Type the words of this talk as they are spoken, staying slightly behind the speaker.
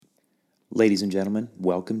Ladies and gentlemen,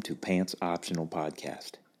 welcome to Pants Optional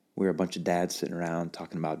Podcast. We're a bunch of dads sitting around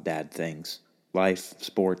talking about dad things. Life,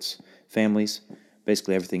 sports, families,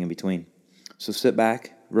 basically everything in between. So sit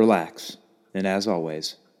back, relax, and as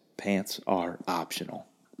always, pants are optional.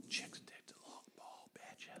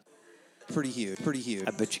 Pretty huge.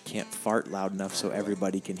 I bet you can't fart loud enough so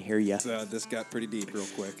everybody can hear you. This got pretty deep real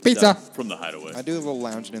quick. Pizza. From the hideaway. I do a little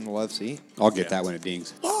lounging in the love seat. I'll get that when it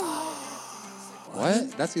dings.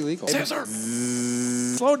 What? That's illegal.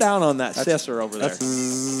 Slow down on that scissor over there.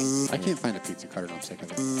 I can't find a pizza cutter and I'm sick of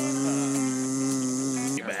it.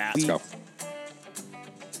 Let's go.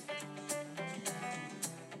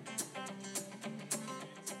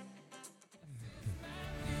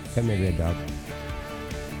 Come here, Red Dog.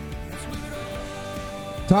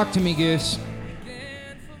 Talk to me, Goose.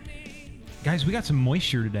 Guys, we got some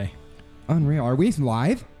moisture today. Unreal. Are we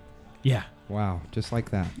live? Yeah, Wow, just like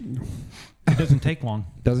that. it doesn't take long.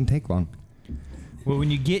 Doesn't take long. Well,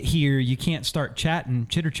 when you get here, you can't start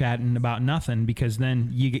chitter-chatting about nothing because then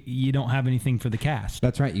you don't have anything for the cast.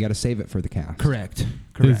 That's right. You got to save it for the cast. Correct.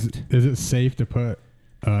 Is it safe to put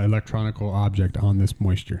electronical object on this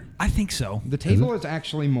moisture? I think so. The table is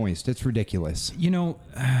actually moist. It's ridiculous. You know,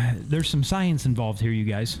 there's some science involved here, you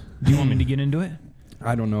guys. Do you want me to get into it?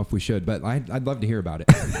 I don't know if we should, but I'd love to hear about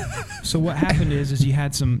it. So what happened is you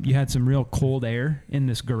had some real cold air in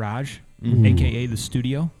this garage, aka the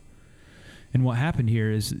studio. And what happened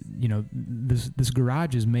here is, you know, this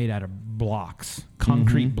garage is made out of blocks,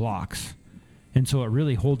 concrete blocks. And so it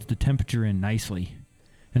really holds the temperature in nicely.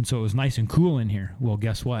 And so it was nice and cool in here. Well,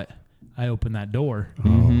 guess what? I opened that door,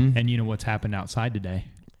 and you know what's happened outside today?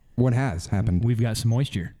 What has happened? We've got some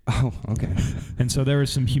moisture. Oh, okay. And so there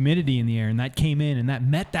was some humidity in the air, and that came in, and that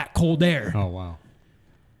met that cold air. Oh, wow.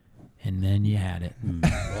 And then you had it.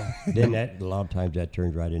 Then a lot of times that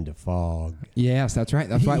turns right into fog. Yes, that's right.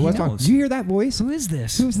 That's why I He was talking. knows. Did you hear that voice? Who is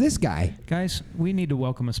this? Who's this guy? Guys, we need to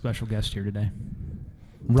welcome a special guest here today.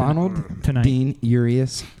 Ronald Tonight. Dean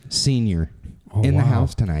Urias Sr. Oh, in the wow.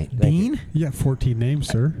 house tonight. Dean? You got 14 names,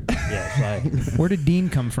 sir. Yes, Where did Dean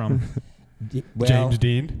come from? well, James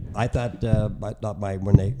Dean. I thought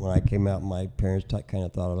when I came out, my parents kind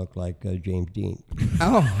of thought I looked like James Dean.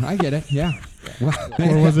 Oh, I get it. Yeah. Well,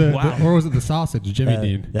 Or was it? Wow. Or was it the sausage, Jimmy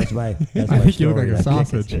Dean? That's my. That's I my think you look like story. a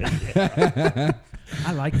sausage.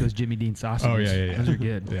 I like those Jimmy Dean sausages. Oh yeah. Those are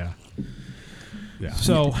good. Yeah. Yeah.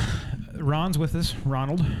 So, Ron's with us,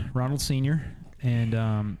 Ronald Sr.,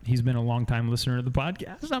 and he's been a long-time listener to the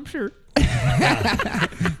podcast, I'm sure.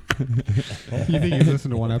 You think he's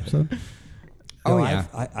listened to one episode? Oh, No, yeah.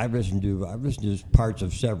 I've listened to parts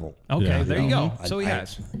of several. Okay, Yeah. there you go. I- So he I-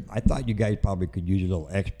 has. I thought you guys probably could use a little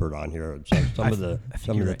expert on here. Some of the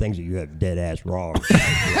you're right. things that you have dead ass wrong.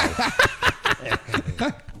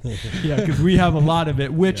 Yeah, because we have a lot of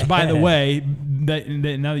it, which, by the way, that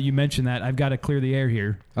now that you mention that, I've got to clear the air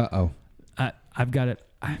here. Uh-oh. I've got it.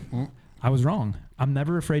 I was wrong. I'm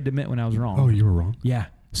never afraid to admit when I was wrong. Oh, you were wrong. Yeah,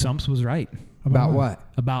 Sumps was right About what?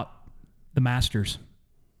 about the Masters.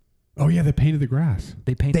 Oh yeah, they painted the grass.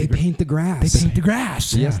 They paint They the paint the grass. They paint the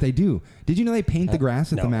grass. Yes, they do. Did you know they paint the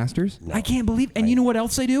grass at the no. Masters? No. I can't believe. And you know what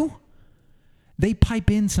else they do? They pipe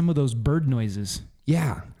in some of those bird noises.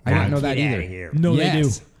 Yeah. I didn't know that Get either. outta here. No, they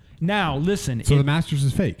Yes. do. Now listen. So the Masters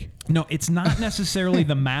is fake. No, it's not necessarily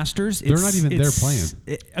the Masters. They're not even there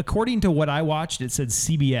playing. According to what I watched, it said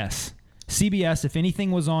CBS. CBS, if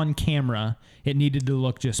anything was on camera, it needed to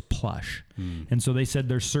look just plush. And so they said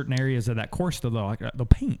there's certain areas of that course that they'll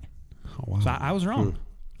paint. Oh wow. So I was wrong.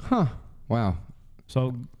 Huh. Wow.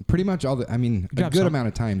 So, Pretty much all the, I mean, a job, good son. amount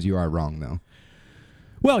of times you are wrong, though.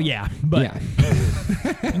 well, yeah, but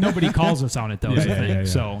Yeah. nobody calls us on it, though. is the Yeah, thing. yeah.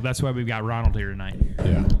 So that's why we've got Ronald here tonight.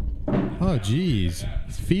 Yeah. Oh geez,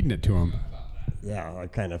 he's feeding it to him. Yeah, I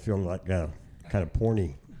kind of feel like kind of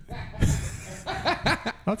porny.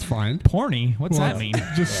 That's fine. Porny? What's that mean?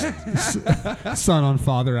 Just son on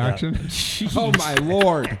father action. Jeez. Oh, my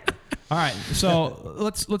Lord. All right, so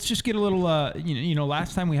let's just get a little. You know,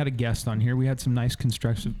 last time we had a guest on here, we had some nice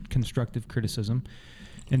constructive criticism,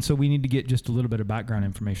 and so we need to get just a little bit of background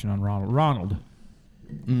information on Ronald. Ronald,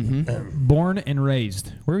 born and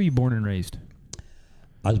raised. Where were you born and raised?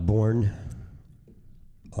 I was born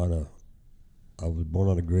on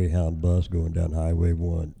a Greyhound bus going down Highway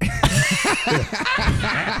 1.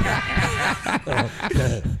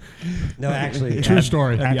 No, actually. True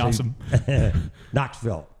story. That'd be Actually- awesome.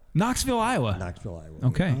 Knoxville, Iowa. Iowa.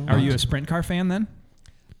 Okay, are you a sprint car fan then?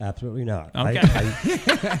 Absolutely not.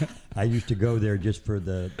 Okay. I used to go there just for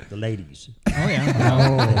the ladies. Oh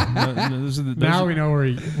yeah. Those are the- those Now are- we know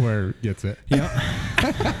where it gets it.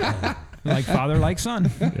 Yeah. Like father, like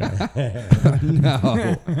son.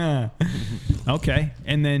 No. Okay.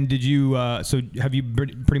 And then did you, so have you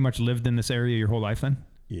pretty much lived in this area your whole life then?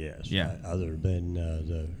 Yes. Yeah. Other than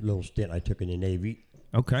the little stint I took in the Navy.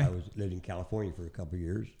 Okay. I lived in California for a couple of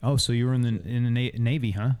years. Oh, so you were in the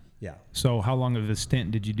Navy, huh? Yeah. So how long of a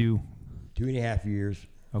stint did you do? 2.5 years.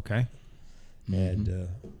 Okay. And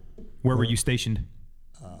Where were you stationed?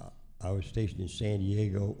 I was stationed in San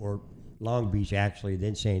Diego, or Long Beach actually,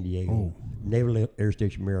 then San Diego. Naval Air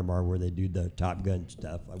Station Miramar, where they do the Top Gun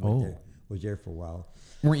stuff. I went there, was there for a while.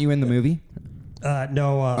 Weren't you in the movie?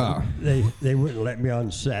 No, they wouldn't let me on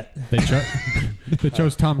the set. They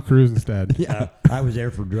chose Tom Cruise instead. Yeah, I was there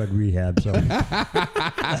for drug rehab, so.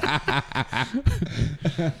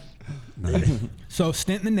 So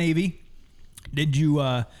stint in the Navy. Did you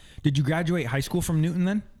graduate high school from Newton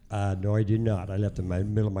then? No, I did not. I left in the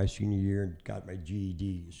middle of my senior year and got my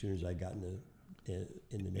GED as soon as I got in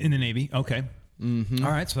the Navy. In the Navy, okay.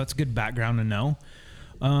 All right, so that's a good background to know.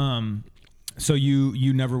 So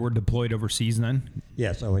you never were deployed overseas then?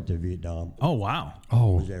 Yes, I went to Vietnam. Oh wow.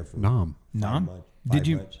 Oh, Was there for Nam. 5 Nam? months. Did 5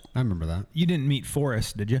 you- months. I remember that. You didn't meet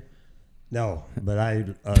Forrest, did you? No, but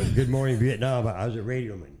Good Morning Vietnam, I was a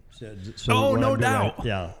radioman. So Oh, what no I did,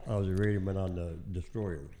 doubt. I was a radioman on the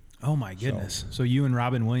destroyer. Oh my goodness. So you and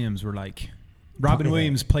Robin Williams were like, Robin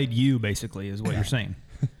Williams played you basically, is what you're saying.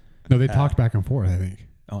 No, they talked back and forth, I think.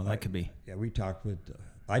 Oh, that could be. Yeah,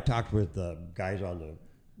 I talked with guys on the,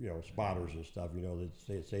 spotters and stuff,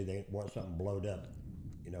 that say they want something blowed up,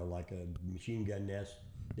 like a machine gun nest.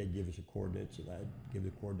 They'd give us the coordinates, and I'd give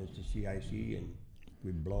the coordinates to CIC, and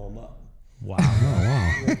we'd blow them up. Wow.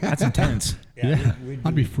 Oh, wow. That's intense. Yeah. we'd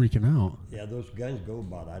I'd be freaking out. Yeah, those guns go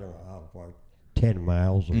about, I don't know how far, 10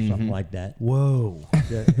 miles or something like that. Whoa.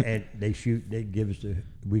 And they give us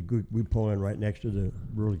we pull in right next to the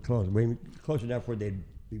really close. Close enough where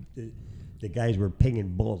the guys were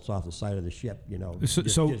pinging bullets off the side of the ship,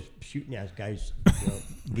 So- just shooting at guys,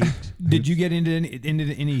 geeks. Did you get into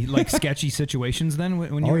any like sketchy situations then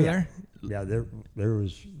when you were there? Yeah, there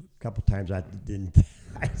was a couple times I didn't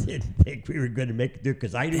think we were going to make it through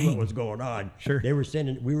because I knew what was going on. Sure. They were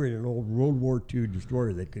we were in an old World War II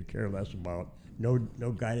destroyer they could care less about. No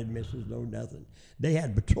guided missiles, no nothing. They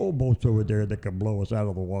had patrol boats over there that could blow us out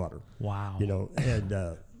of the water. Wow.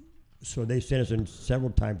 And so they sent us in several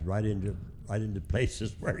times right into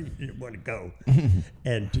places where you didn't want to go,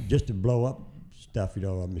 and just to blow up stuff, a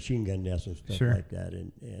machine gun nests and stuff Sure. like that.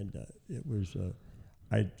 And it was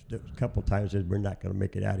a couple times said, we're not going to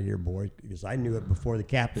make it out of here, boys, because I knew it before the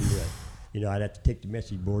captain did. I'd have to take the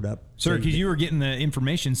message board up. Sir, because you were getting the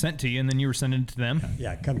information sent to you and then you were sending it to them?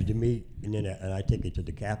 Yeah, it comes to me, and then I take it to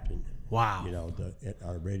the captain. Wow. At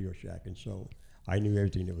our radio shack, and so I knew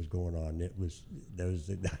everything that was going on.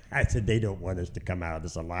 I said they don't want us to come out of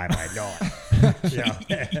this alive. I know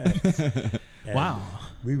it. And wow.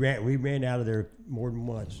 We ran out of there more than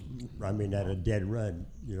once. I mean, at a dead run,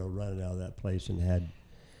 running out of that place, and had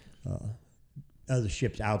other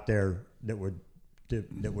ships out there that would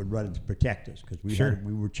run to protect us because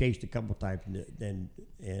we were chased a couple times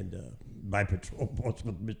and by patrol boats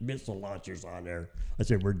with missile launchers on there. I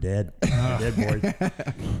said, we're dead. We're dead, boys.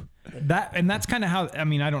 That's kind of how,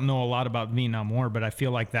 I don't know a lot about Vietnam War, but I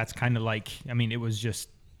feel like that's kind of like, it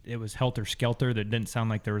was helter skelter. That didn't sound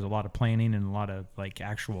like there was a lot of planning and a lot of like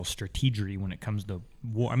actual strategy when it comes to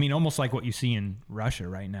war. Almost like what you see in Russia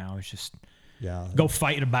right now. It's just go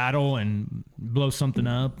fight a battle and blow something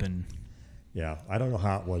up and. Yeah, I don't know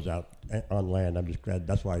how it was out on land. I'm just glad.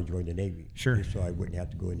 That's why I joined the Navy. Sure. Just so I wouldn't have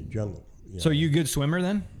to go in the jungle. So you a good swimmer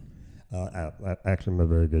then? Actually, I'm a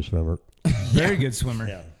very good swimmer. Very good swimmer.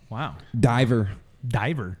 Yeah. Wow. Diver.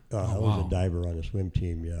 Oh, I was a diver on the swim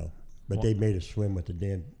team, but they made us swim with the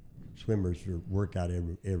damn swimmers for workout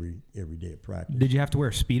every day of practice. Did you have to wear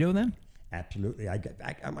a Speedo then? Absolutely. I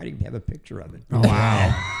might even have a picture of it. Oh,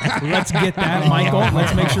 wow. Let's get that, Michael.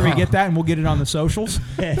 Let's make sure we get that, and we'll get it on the socials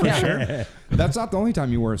for sure. That's not the only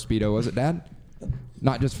time you wore a Speedo, was it, Dad?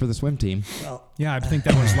 Not just for the swim team. Well, Yeah, I think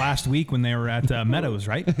that was last week when they were at Meadows,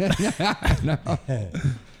 right?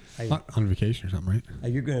 On vacation or something,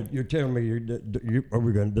 right? you're telling me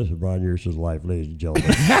this is Ron Years' life, ladies and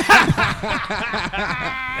gentlemen.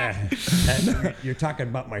 You're talking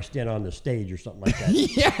about my stint on the stage or something like that.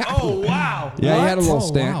 Yeah. Oh, wow. Yeah, he had a little Oh,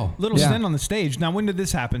 stint. wow. Little Yeah. stint on the stage. Now, when did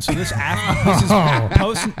this happen? So this is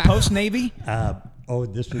post Navy?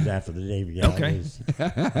 This was after the Navy. Yeah, Okay.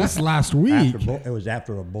 This last week. It was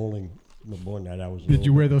after a bowling night. I was. Did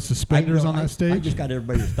you wear those suspenders on that I stage? just got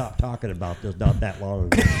everybody to stop talking about this not that long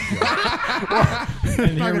ago.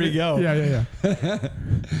 And here we go. Yeah.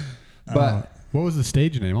 But What was the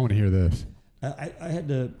stage name? I want to hear this. I had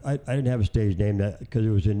to. I didn't have a stage name that because it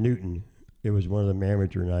was in Newton. It was one of the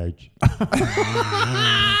amateur nights.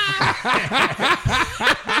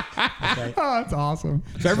 Oh, that's awesome.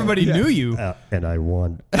 So everybody knew you. And I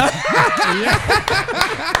won.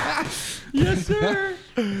 Yes, sir.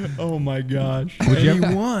 Oh my gosh. Would you You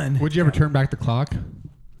ever- won. Would you ever turn back the clock?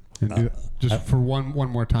 And do just for one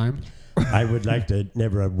more time? I would like to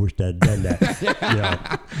never have wished I'd done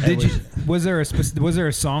that. Was there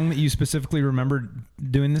a song that you specifically remembered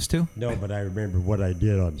doing this to? No, but I remember what I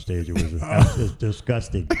did on stage. It was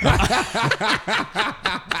disgusting.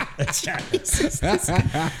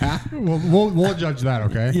 We'll judge that,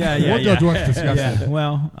 okay? Yeah. We'll judge what's disgusting. Yeah.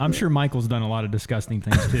 Well, I'm sure Michael's done a lot of disgusting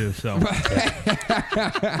things too. So.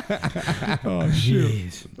 Oh shoot!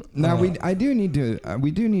 Jeez. Now we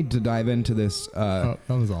do need to dive into this. That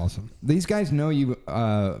was awesome. These guys know you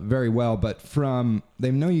very well, but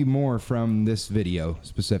they know you more from this video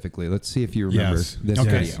specifically. Let's see if you remember Yes. this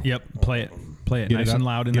Okay. video. Yep. Play it Get nice it and up-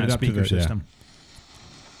 loud in get that it up to speaker the- yeah. system.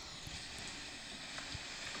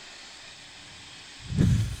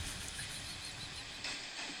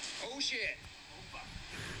 Oh shit! Oh fuck!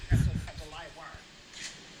 That's a live wire.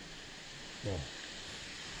 Yeah.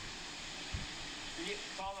 You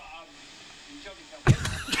call the utility company.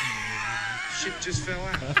 Shit just fell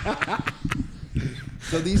out.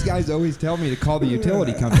 So these guys always tell me to call the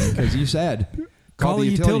utility company because you said Call the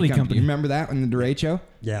utility company. You remember that in the derecho?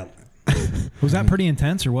 Yeah. Was that pretty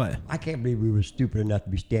intense or what? I can't believe we were stupid enough to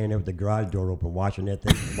be standing there with the garage door open watching that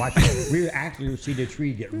thing. We were actually see the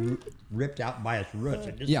tree get ripped out by its roots.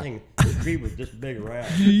 And this thing, the tree was this big around.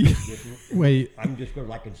 Wait, I'm just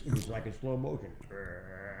going it was like in slow motion.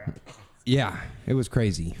 Yeah, it was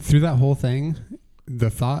crazy. through that whole thing, the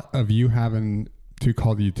thought of you having to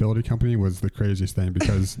call the utility company was the craziest thing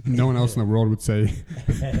because no one else in the world would say,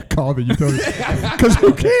 call the utility because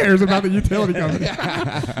who cares about the utility company?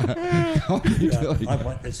 Call the utility company.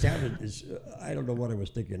 What it sounded I don't know what I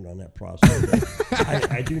was thinking on that process.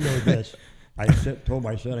 But I do know this. I told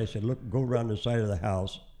my son, I said, look, go around the side of the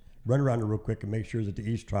house, run around it real quick and make sure that the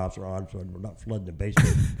eaves troughs are on so we're not flooding the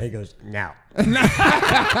basement. And he goes, no.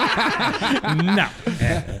 No.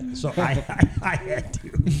 So I had to.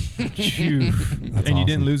 Phew. And you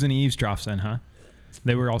didn't lose any eaves troughs then, huh?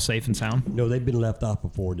 They were all safe and sound? No, they've been left off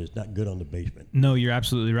before. And it's not good on the basement No, you're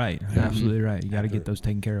absolutely right. Absolutely right. You got to get those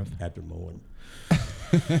taken care of. after mowing.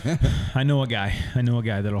 I know a guy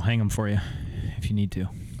that'll hang them for you if you need to.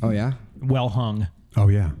 Oh yeah, Well hung. Oh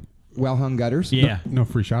yeah. well hung gutters. Yeah. No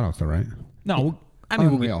free shout outs though, right? No, I mean,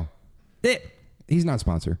 Unreal. He's not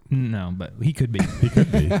sponsor. no, but he could be. He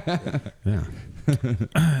could be. Yeah.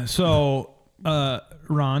 So,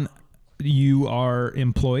 Ron, you are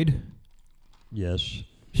employed. Yes.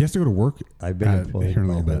 He has to go to work. I've been employed here in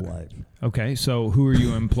a my little whole bit. life. Okay, so who are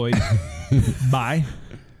you employed by?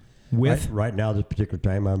 With? Right now, this particular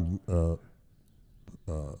time, I'm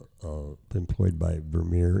employed by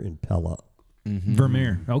Vermeer in Pella.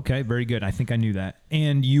 Vermeer. Okay, very good. I think I knew that.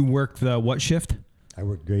 And you work the what shift? I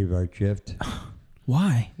work graveyard shift.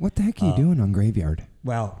 Why? What the heck are you doing on graveyard?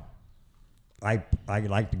 Well, I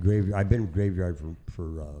like the graveyard. I've been in graveyard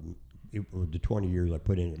for the 20 years I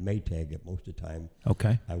put in at Maytag. At most of the time,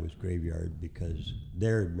 Okay. I was graveyard because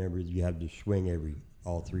there, remember, you have to swing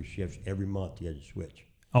all 3 shifts every month. You had to switch.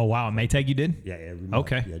 Oh, wow. Maytag you did? Yeah, every month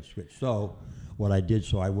Okay. you had to switch. So what I did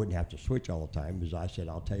so I wouldn't have to switch all the time is I said,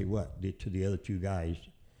 I'll tell you what, to the other 2 guys,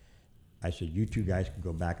 I said, you 2 guys can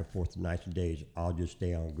go back and forth the nights and days. I'll just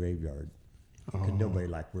stay on graveyard because nobody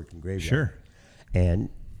liked working graveyard. Sure. And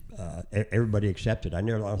everybody accepted. I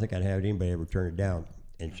don't think I'd have anybody ever turn it down.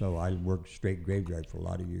 And so I worked straight graveyard for a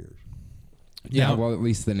lot of years. Yeah, well, at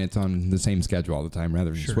least then it's on the same schedule all the time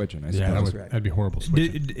rather than switching. I Yeah, suppose. that'd be horrible.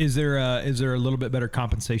 Switching. Is there a little bit better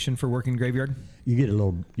compensation for working graveyard? You get a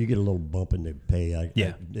little bump in the pay.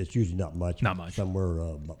 Yeah. It's usually not much. Not much.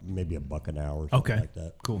 Somewhere maybe $1 an hour or something Okay. like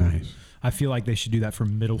that. Cool. Nice. I feel like they should do that for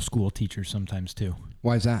middle school teachers sometimes too.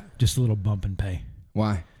 Why is that? Just a little bump in pay.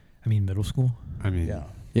 Why? I mean, middle school? I mean, Yeah.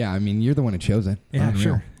 Yeah, I mean, you're the one who chose it. Yeah, Unreal.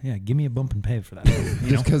 sure. Yeah, give me a bump in pay for that.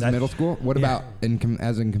 Just because middle school? What about in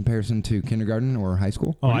comparison to kindergarten or high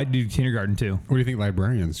school? Oh, I do kindergarten too. what do you think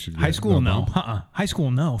librarians should get? High school, Little no. bump? High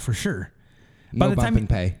school, no, for sure. No the bump time in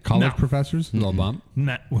pay. College No. professors, little bump.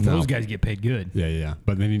 Those guys get paid good. Yeah.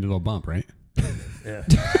 But they need a little bump, right?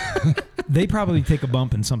 They probably take a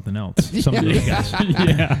bump in something else. Some of those guys.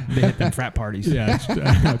 Yeah. They hit them frat parties. Yeah,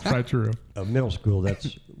 that's probably true. Middle school,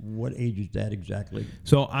 that's what age is that exactly?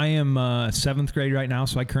 So I am 7th grade right now,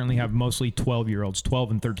 so I currently have mostly 12-year-olds,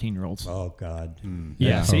 12 and 13-year-olds. Oh, God.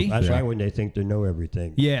 Yeah, see? That's Yeah. why when they think they know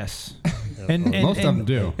everything. Yes. Most of them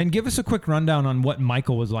do. And give us a quick rundown on what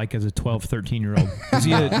Michael was like as a 12, 13-year-old. Was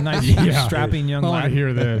he a nice, strapping young I want to lad?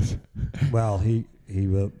 hear this. Well, he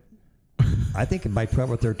I think by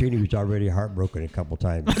 12 or 13 he was already heartbroken a couple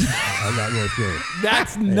times. I'm not real sure.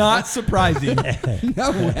 That's not surprising.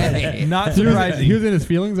 No way. Not He surprising. was in his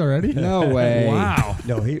feelings already? No way. Wow.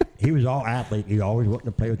 No, he was all athlete. He always wanted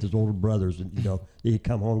to play with his older brothers, and he'd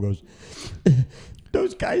come home and goes,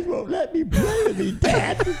 "Those guys won't let me play with me,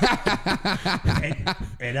 Dad."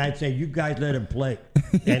 and I'd say, "You guys let him play,"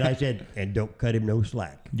 and I said, "And don't cut him no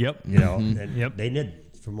slack." Yep. And Yep. they did,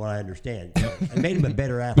 from what I understand. It made him a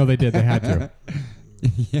better No, athlete. they did. They had to.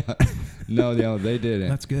 Yeah. No, they didn't.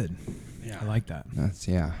 That's good. Yeah, I like that.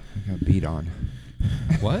 I got beat on.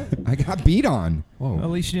 What? I got beat on. At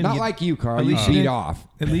least you didn't Not get, like you, Carl. at You least you beat didn't- off.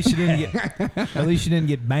 At least you didn't get. At least you didn't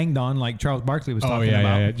get banged on like Charles Barkley was Oh, talking yeah,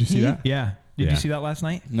 about. yeah. Did you see that? Yeah. Did Yeah. you see that last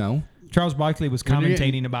night? No. Charles Barkley was When you're commentating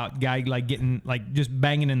getting- about guy like getting like just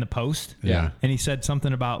banging in the post. Yeah. And he said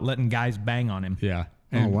something about letting guys bang on him. Yeah.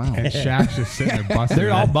 Oh, wow. And Shaq's just sitting there busting.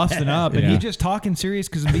 They're all busting up, and Yeah. he's just talking serious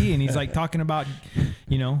because of me, and he's like talking about,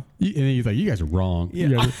 And then he's like, "You guys are wrong."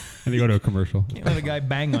 Yeah. And they go to a commercial. can't let a guy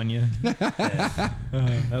bang on you. That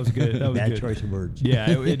was good. That was Bad good. choice of words. Yeah,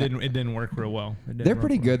 it didn't work real well. It didn't They're work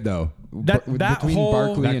pretty well. good, though. That Between whole-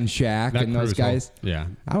 Barkley and Shaq That and those crew's whole- guys. Yeah.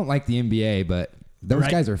 I don't like the NBA, but those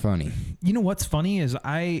Right. guys are funny. You know what's funny is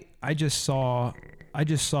I just saw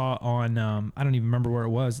on I don't even remember where it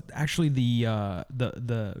was. Actually, the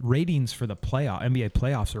ratings for the NBA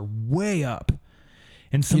playoffs are way up.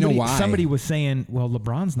 And somebody, why? somebody was saying, "Well,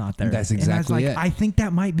 LeBron's not there." That's and exactly I was like, it. I think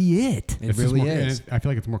that might be it. It It's just really more- is. and I feel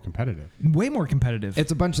like it's more competitive. Way more competitive.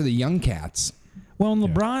 It's a bunch of the young cats. Well, and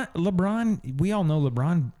LeBron, we all know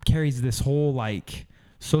LeBron carries this whole like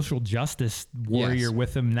social justice warrior Yes.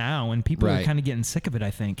 with him now, and people are Right. kind of getting sick of it.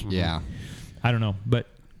 I think. Yeah. I don't know, but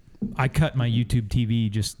I cut my YouTube TV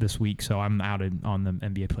just this week, so I'm out on the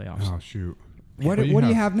NBA playoffs. Oh shoot. What Well, do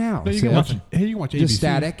you have now? No, you Sid? can watch. Hey, you can watch ABC. Just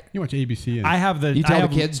static? You watch ABC. And, I have the. You tell I the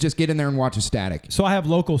have, kids, just get in there and watch a static. So I have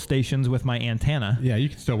local stations with my antenna. Yeah, you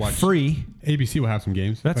can still watch. Free. ABC will have some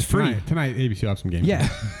games. That's Like free. Tonight, ABC will have some games. Yeah,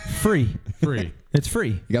 free. Free. It's free.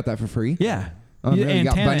 You got that for free? Yeah. Oh, really? You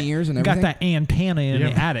got bunny ears and everything? Got that antenna in Yeah.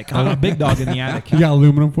 the attic. I'm a big dog in the attic. You got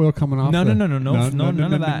aluminum foil coming off. No, the- no,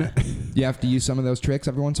 none of that. You have to use some of those tricks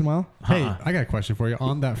every once in a while? Hey, I got a question for you.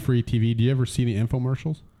 On that free TV, do you ever see the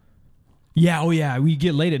infomercials? Yeah, oh yeah. We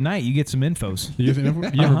get late at night. You get some infos. You,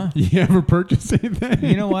 you ever purchase anything?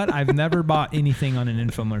 You know what? I've never bought anything on an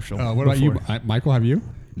infomercial. What about you, before. Michael? Have you?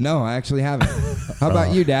 No, I actually haven't. How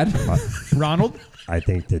about you, Dad? Ronald? I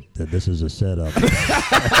think that this is a setup.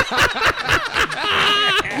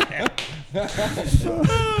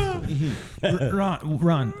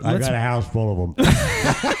 Ron. I Let's, got a house full of them.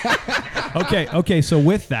 okay. So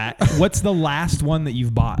with that, what's the last one that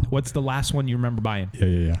you've bought? What's the last one you remember buying?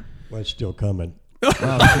 Yeah. Well, it's still coming. It's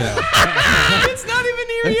not even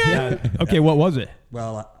here yet. Okay, what was it?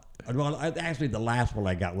 Actually, the last one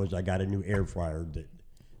I got was I got a new air fryer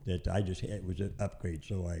that I just had. It was an upgrade,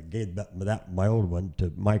 so I gave my old one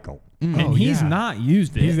to Michael. And he's not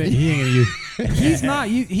used it. He ain't gonna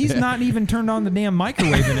use. He's not even turned on the damn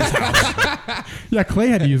microwave in his house. Yeah, Clay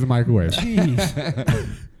had to use the microwave.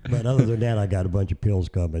 Jeez. But other than that, I got a bunch of pills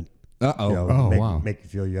coming. Uh-oh. Oh, wow. Make you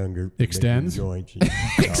feel younger. Extends? Make your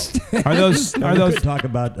joints. Are those We could talk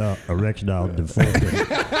about erectile dysfunction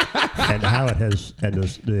and how it has and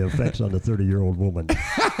the effects on the 30-year-old woman.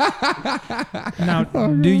 now?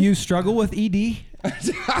 Do you struggle with ED?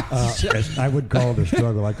 I would call it a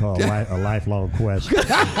struggle. I call it a lifelong quest.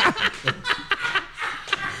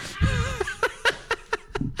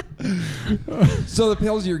 So the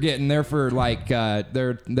pills you're getting, they're for like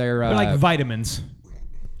they're They're like vitamins.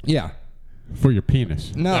 yeah. For your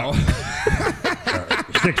penis. No.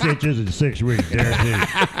 6 inches in 6 weeks, guaranteed.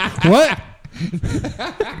 What?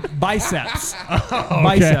 Biceps.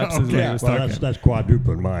 Biceps is what he was Well, talking. that's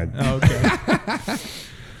quadrupling mine. Okay.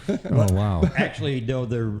 Oh wow. Actually,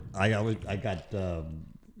 no, I got an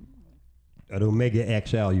Omega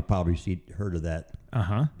XL. You probably heard of that.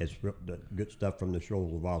 Uh-huh. It's the good stuff from the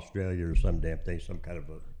shoals of Australia or some damn thing, some kind of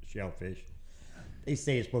a shellfish. They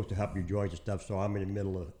say it's supposed to help your joints and stuff, so I'm in the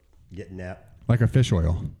middle of getting that. Like a fish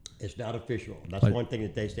oil. It's not official. That's Like- one thing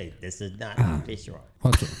that they say. This is not official.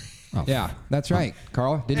 Oh. Yeah, that's right.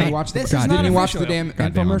 Carl, didn't you watch the this is not didn't you watch official. the damn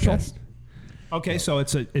Goddamn infomercial? podcast. Okay, so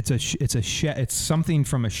it's something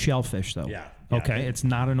from a shellfish though. Yeah. Okay, it's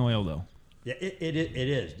not an oil though. Yeah, it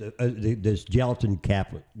is. This gelatin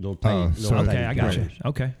caplet, little tiny. Oh, so- Okay, I got you.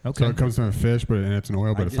 Okay. So it comes from a fish, and it's an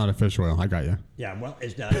oil, but it's not a fish oil. I got you. Yeah, well,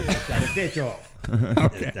 it's not a fish oil.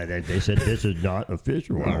 They said this is not a fish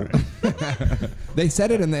oil. They said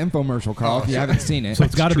it in the infomercial, Carl. If you haven't seen it, So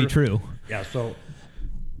it's got to be true. Yeah, so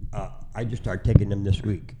I just started taking them this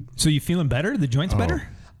week. So you feeling better? The joints better?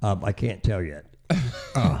 I can't tell yet.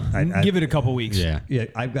 Give it a couple weeks. Yeah. Yeah,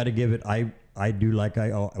 I've got to give it. I do like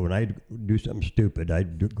when I do something stupid,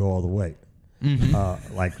 go all the way.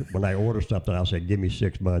 Like when I order something, I'll say, "Give me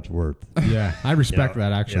 6 months worth." Yeah, I respect You know,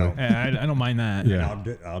 that actually. you know. Yeah, I don't mind that. Yeah.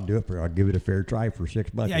 I'll do it I'll give it a fair try for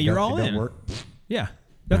 6 months. Yeah, If you're it all don't in. Work, Yeah.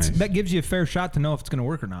 Nice. That gives you a fair shot to know if it's going to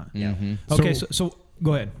work or not. yeah. Okay, so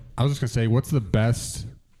go ahead. I was just gonna say, what's the best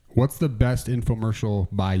infomercial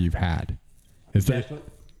buy you've had? Is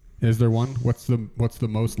there one? What's the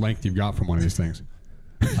most length you've got from one of these things?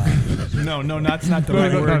 No, that's not the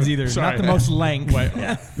right words either. Sorry. Not the most length.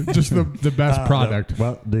 Just the best product.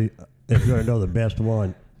 Well, if you want to know the best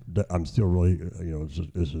one, I'm still really,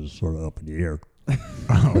 this is sort of up in the air.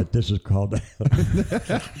 But this is called.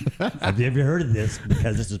 Have you ever heard of this?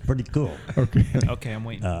 Because this is pretty cool. Okay. Okay, I'm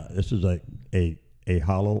waiting. This is a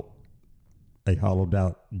hollowed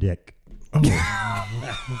out dick.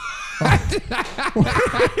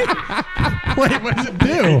 Wait, what does it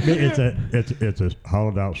do? It's a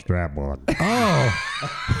hollowed out strap on.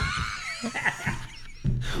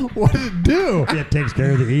 What does it do? It takes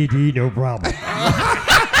care of the ED, no problem.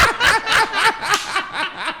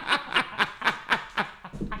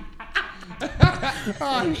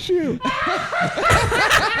 Oh shoot!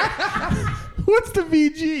 What's the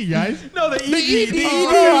VG, guys? No, the ED. The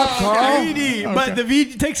Oh, ED. But the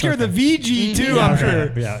VG takes care of the VG too, Yeah, I'm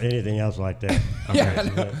sure. Yeah, anything else like that.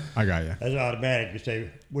 Okay, I got you. That's automatic. You say,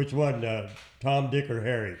 which one, Tom, Dick, or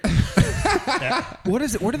Harry? What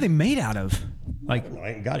is it? What are they made out of? Like, I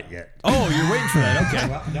ain't got it yet. oh, you're waiting for that. Okay.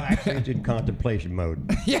 Well, no, actually, it's in contemplation mode.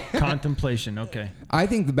 Contemplation. Okay. I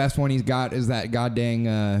think the best one he's got is that goddamn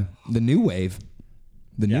the New Wave.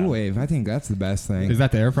 The New Wave. I think that's the best thing. Is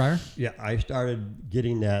that the air fryer? Yeah, I started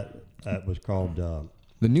getting that. It was called.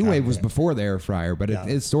 The New Wave was before the air fryer, but Yeah. it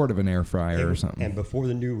is sort of an air fryer or something. And before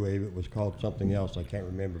the New Wave, it was called something else. I can't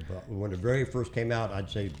remember. But when it very first came out, I'd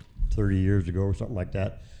say 30 years ago or something like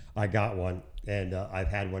that, I got one. And I've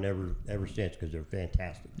had one ever since because they're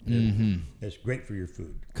fantastic. It's great for your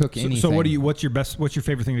food. Cook anything. So what's your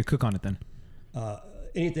favorite thing to cook on it then?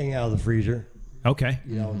 Anything out of the freezer. Okay.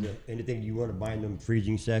 You know, anything you want to buy in them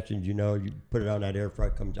freezing sections, you put it on that air fryer,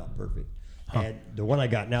 it comes out perfect. And the one I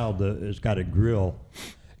got now, it's got a grill.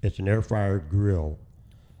 It's an air fryer grill,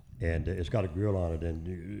 and it's got a grill on it.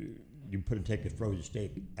 And you take a frozen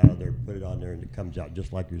steak out of there, put it on there, and it comes out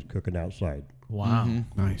just like you was cooking outside. Wow.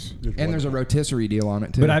 Nice. And there's a rotisserie deal on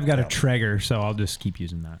it too. But I've got a Traeger, so I'll just keep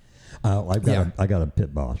using that. I got a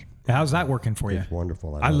Pit Boss. How's that working for you? It's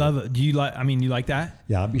wonderful. I love it. Do you like? I mean, you like that?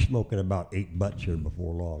 Yeah, I'll be smoking about 8 butts here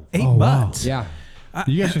before long. 8 wow. butts. Yeah.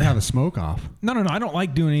 You guys should have a smoke off. No. I don't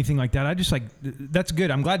like doing anything like that. I just like that's good.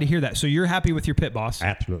 I'm glad to hear that. So you're happy with your Pit Boss?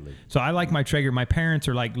 Absolutely. So I like my Traeger. My parents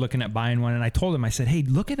are like looking at buying one, and I told them, I said, "Hey,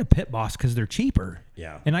 look at a Pit Boss because they're cheaper."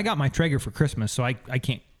 Yeah. And I got my Traeger for Christmas, so I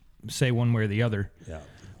can't say one way or the other. Yeah.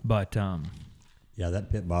 But Yeah,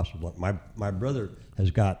 that Pit Boss is what my brother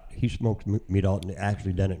he smokes meat all and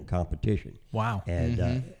actually done it in competition. Wow.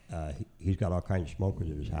 And he's got all kinds of smokers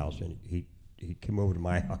at his house, and he came over to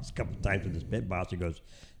my house a couple of times with his Pit Boss. He goes,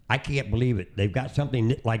 I can't believe it. They've got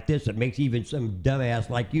something like this that makes even some dumbass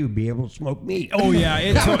like you be able to smoke meat. oh yeah,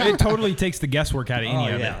 it totally takes the guesswork out of any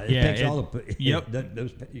of it. It takes all the. Yep.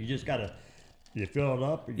 You just gotta. You fill it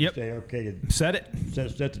up and Yep. you say, okay, Set it.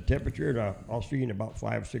 set the temperature, and I'll see you in about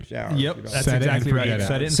 5 or 6 hours. Yep. you know. That's Set it and exactly right. forget it.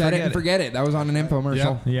 Set it and Set forget it and forget it. That was on an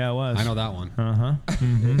infomercial. Yeah, it was. I know that one.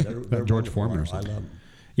 They're George wonderful. Foreman or I something. love them.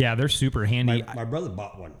 Yeah, they're super handy. My brother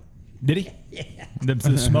bought one. Did he? Yeah.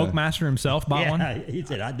 The smoke master himself bought one. He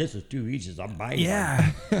said, "This is too easy. I'm buying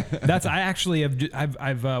Yeah, I actually have.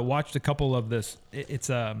 I've watched a couple of this. It's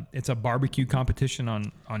a barbecue competition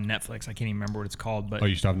on Netflix. I can't even remember what it's called, but Oh,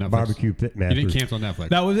 you still have Netflix? Barbecue Pit You Masters. didn't cancel Netflix.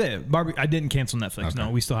 that was it. I didn't cancel Netflix. Okay. No,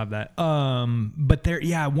 we still have that. But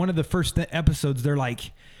one of the first episodes, they're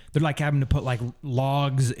like having to put like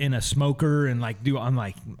logs in a smoker and like do. I'm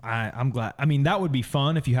like, I'm glad. I mean, that would be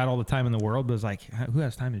fun if you had all the time in the world. But it's like, who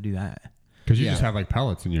has time to do that? Because you Yeah. just have like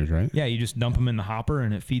pellets in yours, right? Yeah, you just dump them in the hopper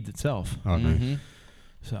and it feeds itself. Oh, nice.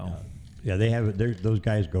 So Yeah, they have it. Those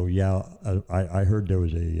guys go, yeah. I heard there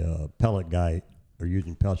was a pellet guy or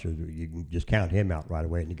using pellets. You can just count him out right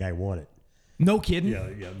away, and the guy won it. No kidding. Yeah,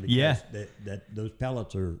 because Yeah. those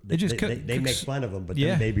pellets are. They just cook- they make cooks- fun of them, but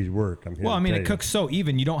yeah. them babies work. I'm here Well, I to mean, tell it you. cooks so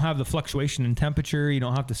even. You don't have the fluctuation in temperature. You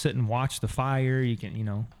don't have to sit and watch the fire. You can,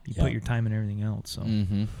 you put your time and everything else. So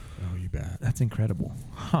Oh, you bet. that's incredible,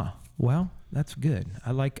 huh? Well, that's good.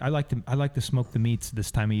 I like to smoke the meats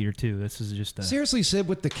this time of year too. This is just a. Seriously, Sid,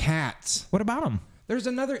 with the cats. What about them? There's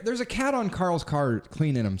a cat on Carl's car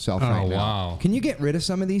cleaning himself Oh, right now. wow. Can you get rid of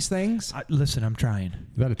some of these things? Listen, I'm trying.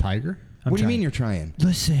 Is that a tiger? What do you mean you're trying?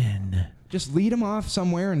 Listen, Just lead them off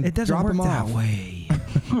somewhere and it doesn't drop work them that off. way.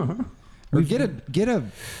 Or get a.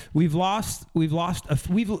 We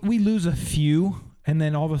lose a few, and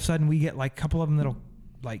then all of a sudden we get like a couple of them that'll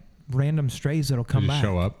like random strays that'll come just back.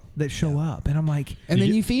 show up? That show up, and I'm like, And then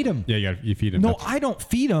get- you feed them. Yeah, you feed him. no, I don't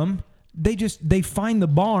feed them. They find the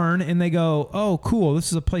barn and they go, oh, cool, this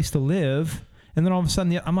is a place to live. And then all of a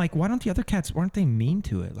sudden, I'm like, why don't the other cats? Weren't they mean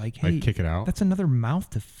to it? Like, hey, kick it out? That's another mouth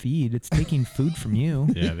to feed. It's taking food from you.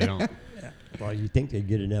 Yeah, they don't. Well, you think they'd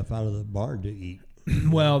get enough out of the barn to eat?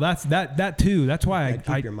 Well, that's that too. That's why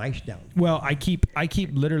Keep your mice down. Well, I keep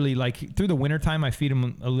literally like through the wintertime, I feed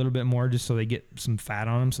them a little bit more just so they get some fat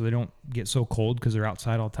on them so they don't get so cold because they're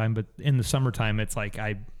outside all the time. But in the summertime, it's like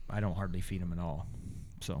I don't hardly feed them at all.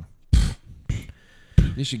 So,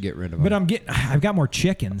 You should get rid of them. but I've got more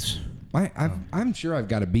chickens. I'm sure I've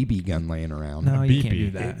got a BB gun laying around. No, you BB. can't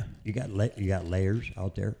do that. You got layers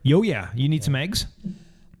out there. Yo, yeah, you need some eggs.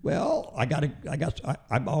 Well,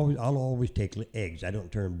 I'll always take eggs. I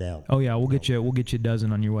don't turn them down. Oh yeah, we'll get you a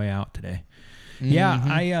dozen on your way out today.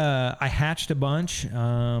 Yeah, I hatched a bunch.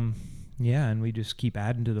 Yeah, and we just keep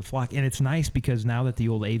adding to the flock, and it's nice because now that the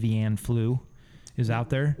old avian flu is out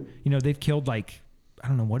there, they've killed like I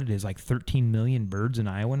don't know what it is, like 13 million birds in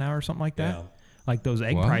Iowa now or something like that. Yeah. Like those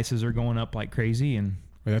egg What? prices are going up like crazy, and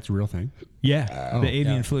Wait, that's a real thing. yeah, the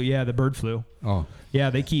avian flu, the bird flu. Oh, Yeah,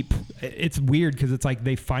 they keep. It's weird because it's like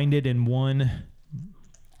they find it in one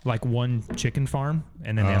chicken farm,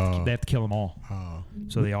 and then they have to kill them all. oh.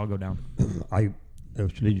 So they all go down. I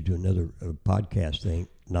was leading to another podcast thing,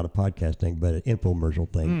 not a podcast thing, but an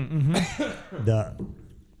infomercial thing.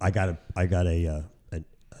 I got a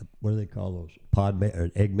what do they call those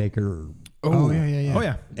an egg maker? Or, Oh, yeah. Oh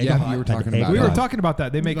yeah, Yeah, you were talking egg about we that. were talking about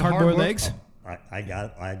that. They make The hard-boiled hard-boiled- eggs. I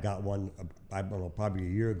got one. I don't know, probably a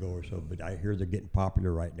year ago or so, but I hear they're getting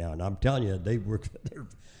popular right now, and I'm telling you, they work.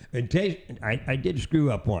 I did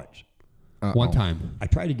screw up once. One time. I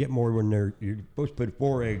tried to get more when you're supposed to put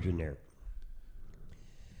 4 eggs in there,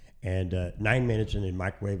 and 9 minutes in the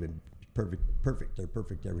microwave, and perfect. They're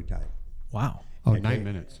perfect every time. Wow, Oh, Okay. 9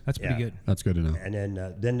 minutes. that's pretty Yeah. good. That's good to know. And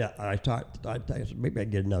then I thought maybe I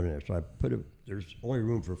get another in there, so I put it. There's only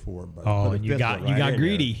room for 4, but I Oh, put a and you fifth got one right in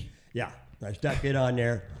greedy. there. Yeah, I stuck it on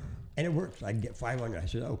there, and it works. I can get 5 on there. I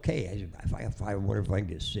said, okay. I said, if I have 5, I wonder if I can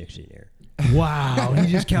get 6 in there. Wow, he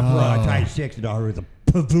just kept I tried 6, and I heard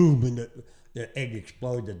the boom, and the egg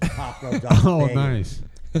exploded. The top rose off. Oh, the thing. nice.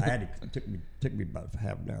 I had to took me about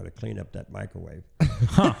half an hour to clean up that microwave.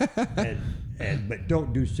 But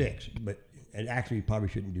don't do 6. And actually, you probably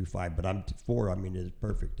shouldn't do 5. But 4. I mean, is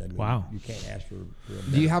perfect. I mean, Wow. you can't ask for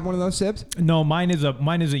a Do you have one of those, Sibs? No, mine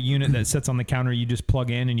is a unit that sits on the counter. You just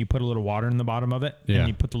plug in and you put a little water in the bottom of it, Yeah. and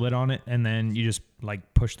you put the lid on it, and then you just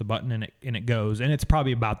like push the button and it goes. And it's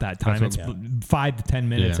probably about that time. That's It's what- 5 to 10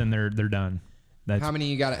 minutes, Yeah. and they're done. That's, How many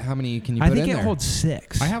you got? How many can you I put think in it there? holds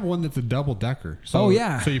 6. I have one that's a double decker. So, Oh,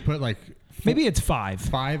 yeah. So you put like Maybe it's 5.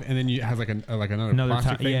 5, and then you it has like another Another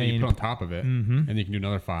plastic ti- thing yeah, that you you put know. on top of it, and you can do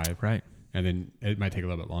another 5. Right. And then it might take a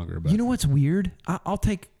little bit longer. But You know what's weird? I'll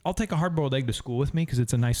take a hard-boiled egg to school with me because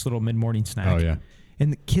it's a nice little mid-morning snack. Oh, yeah.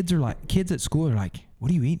 And the kids at school are like, "What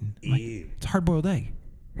are you eating?" I'm like, Ew. it's a hard-boiled egg.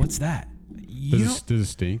 What's that? You does it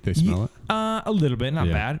stink? They smell it? A little bit, not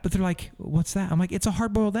Yeah. bad. But they're like, "What's that?" I'm like, "It's a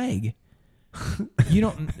hard-boiled egg." You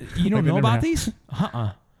don't they know never about have- these?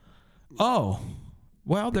 Oh,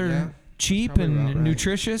 well, they're Yeah, cheap probably and about right.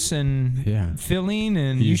 nutritious and Yeah. filling,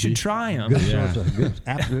 and you Easy. should try them. good Yeah. source of good,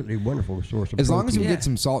 absolutely wonderful source of As long as you protein. get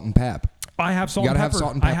some salt and pep. I have salt You and gotta have pepper.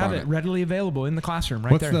 salt and I pep have on it it. readily available in the classroom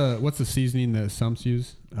right there. What's the seasoning that Sumps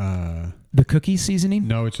use? The cookie seasoning?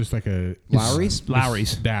 No, it's just like a Lowry's?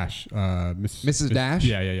 Lowry's. Dash. Mrs. Dash?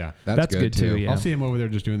 Yeah. That's good too, yeah. I'll see him over there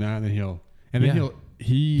just doing that, and then Yeah.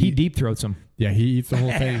 He deep throats them. Yeah, he eats the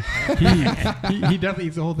whole thing. he definitely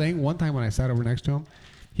eats the whole thing. One time when I sat over next to him,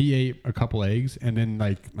 he ate a couple eggs, and then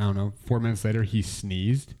 4 minutes later, he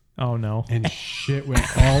sneezed, Oh no. and shit went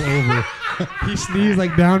all over. He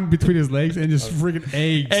sneezed down between his legs, and just freaking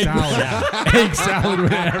egg salad. Egg salad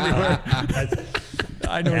went everywhere.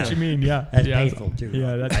 I know what you mean. Yeah. That's yeah. painful too.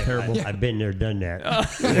 Yeah, that's terrible. I've been there, done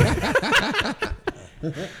that.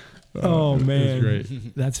 Oh, It was man.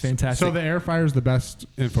 great. That's fantastic. So the air fryer is the best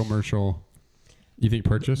infomercial you think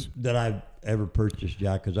purchase? That I've ever purchased,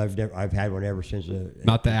 yeah, because I've had one ever since.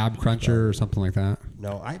 Not the ab cruncher or something like that.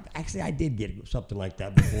 No, I did get something like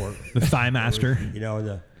that before. The Thigh Master. You know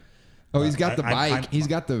the. Oh, he's got the I- bike. He's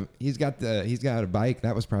got a bike.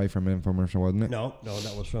 That was probably from an infomercial, wasn't it? No,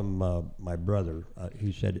 that was from my brother.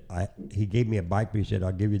 He said he gave me a bike, but he said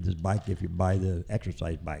I'll give you this bike if you buy the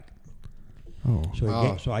exercise bike. Oh.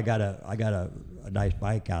 So I got a nice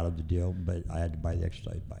bike out of the deal, but I had to buy the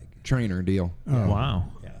exercise bike. Trainer deal. Wow.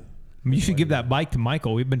 Yeah. You should give that bike to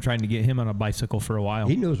Michael. We've been trying to get him on a bicycle for a while.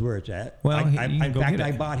 He knows where it's at. Well, you can in go fact, get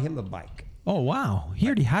it. I bought him a bike. Oh, wow. He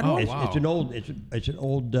already had one? It's an old. It's an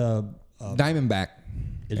old. Diamondback.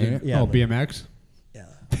 Is Ain't it? it? Yeah. Oh, but- BMX? Yeah.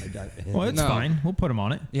 Well, it's No. fine. We'll put him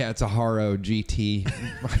on it. Yeah, it's a Haro GT.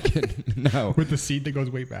 No. With the seat that goes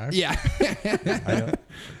way back? Yeah.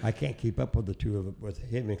 I can't keep up with the two of them. With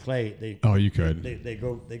him and Clay, they. Oh, you could. They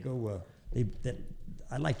go.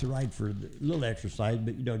 I like to ride for a little exercise,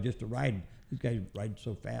 but just to ride. These guys ride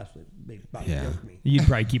so fast that they about choke me. You'd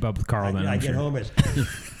probably keep up with Carl then. I I'm get sure. home as.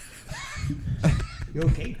 You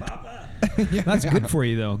okay, Papa? That's good for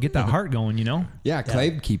you, though. Get that heart going, Yeah,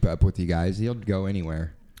 Clay'd keep up with you guys. He'll go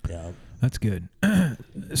anywhere. Yeah. That's good.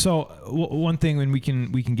 So one thing, when we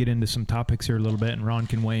can get into some topics here a little bit, and Ron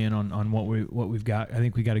can weigh in on what we've got. I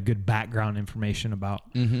think we got a good background information about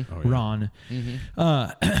Ron.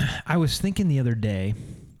 I was thinking the other day,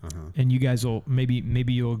 and you guys will maybe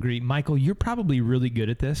you'll agree, Michael. You're probably really good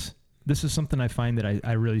at this. This is something I find that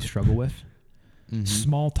I really struggle with.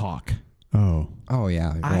 Small talk. Oh. Oh,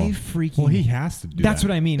 yeah. I freaking. Well, he has to do That's that.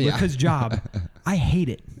 what I mean with Yeah. his job. I hate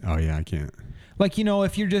it. Oh, yeah, I can't. Like,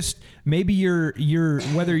 if you're just, maybe you're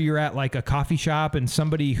whether you're at like a coffee shop and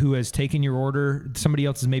somebody who has taken your order, somebody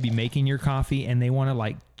else is maybe making your coffee and they want to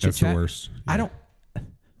like chit That's the chat. worst. I don't.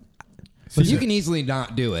 So you can easily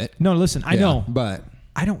not do it. No, listen, I Yeah, know, but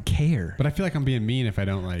I don't care. But I feel like I'm being mean if I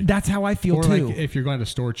don't like. That's how I feel or too. like if you're going to the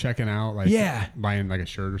store checking out, like Yeah. buying like a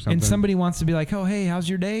shirt or something. And somebody wants to be like, oh, hey, how's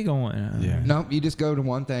your day going? Yeah. no, you just go to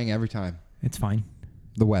one thing every time. It's fine.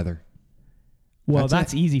 The weather. Well, That's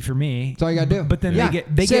that's easy for me. That's all you got to do. But then yeah.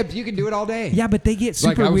 they Sib, get you can do it all day. yeah, but they get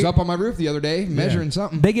super Like I was weird. up on my roof the other day measuring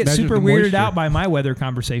something. They get Measure super the weirded moisture. out by my weather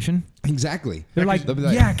conversation. Exactly. They're like, They'll be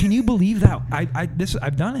like, yeah, can you believe that?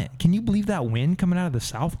 I've done it. Can you believe that wind coming out of the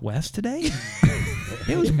southwest today?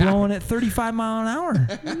 It was blowing at 35 mile an hour,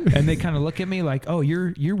 and they kind of look at me like, "Oh,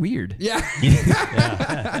 you're weird." Yeah. You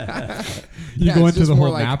Yeah, go it's into just the more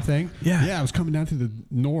whole like- map thing. Yeah. Yeah, I was coming down to the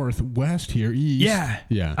northwest here, east. Yeah,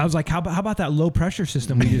 Yeah. I was like, "How about that low pressure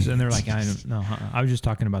system we just?" And they're like, "I don't know. I was just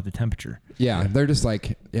talking about the temperature." Yeah, they're just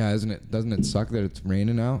like, yeah, doesn't it suck that it's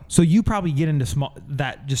raining out? So you probably get into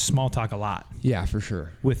small talk a lot Yeah, for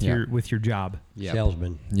sure. with yeah. your job. yeah.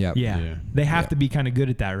 Salesman. Yeah. Yeah, Yeah. they have to be kind of good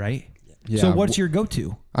at that, right? Yeah. So what's your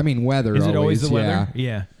go-to? I mean, weather. Is it always the weather? Yeah.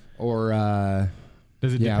 Yeah. Or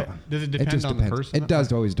Does it yeah. does it it depend just on depends. the person? It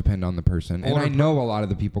does always depend on the person. And Or I know a lot of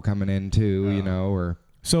the people coming in too, you know, or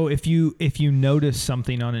So if you notice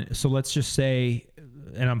something on it, so let's just say,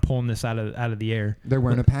 and I'm pulling this out of the air. they're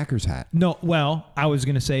wearing a Packers hat. No, well, I was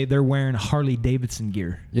gonna say they're wearing Harley Davidson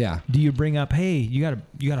gear. Yeah. Do you bring up, hey, you got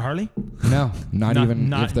a Harley? No, not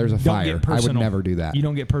even if there's a don't fire. get I would personal. never do that. You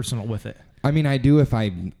don't get personal with it. I mean, I do if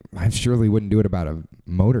I surely wouldn't do it about a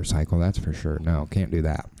motorcycle. That's for sure. No, can't do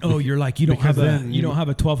that. Oh, you're like you don't have Because a then you don't have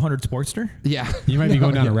a 1200 Sportster, Yeah. You might be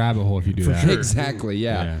going down yeah. a rabbit hole if you do that. Exactly.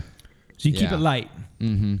 Yeah. so you keep Yeah. it light.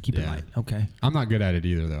 Mm-hmm. Keep it Yeah. light. Okay. I'm not good at it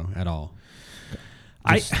either, though, at all.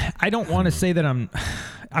 I don't want to say that I'm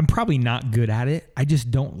probably not good at it. I just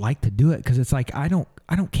don't like to do it because it's like I don't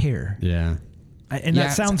care. Yeah. And Yeah,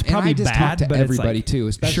 that sounds and probably I just bad, talk to but everybody it's like, too,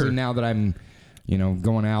 especially sure. now that I'm,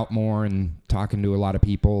 going out more and talking to a lot of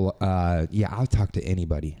people. Yeah, I'll talk to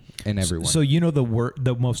anybody and everyone. So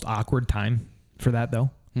the most awkward time for that though,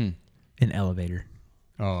 an elevator.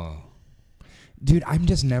 Oh. dude, I'm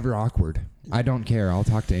just never awkward. I don't care. I'll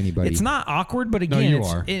talk to anybody. It's not awkward, but No, again, you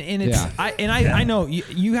it's, are. and it's Yeah. I know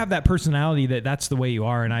you have that personality that's the way you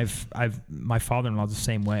are, and I've my father-in-law's the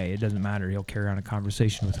same way. It doesn't matter; he'll carry on a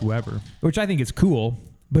conversation with whoever, which I think is cool.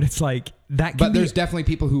 But it's like that. Can But be, there's definitely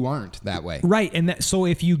people who aren't that way. right, and that so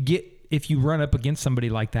if you run up against somebody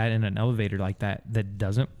like that in an elevator like that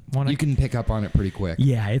doesn't want to, You can pick up on it pretty quick.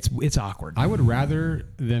 yeah, it's awkward. I would rather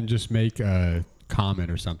them just make a comment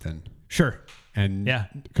or something. Sure, And Yeah.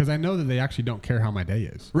 because I know that they actually don't care how my day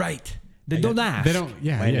is. right. They don't ask. They don't.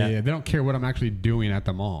 Yeah, Find yeah, out. yeah. They don't care what I'm actually doing at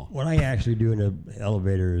the mall. What I actually do in an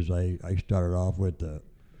elevator is I started off with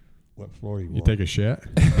what floor do you You want? take a shit.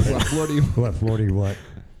 What do you? What floor do you want?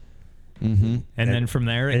 And then from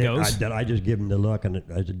there it goes. I just give him the look, and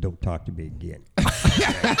I said, "Don't talk to me again."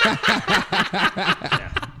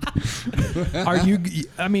 Are you?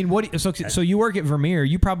 I mean, what? So you work at Vermeer.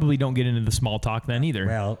 You probably don't get into the small talk then either.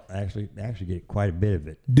 Well, actually get quite a bit of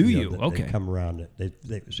it. Do you? They Okay. come around.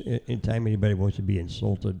 Anytime anybody wants to be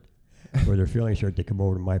insulted or their feelings hurt, they come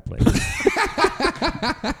over to my place.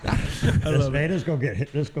 Let's go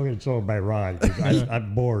get insulted by Ron, 'cause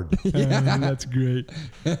I'm bored. That's great.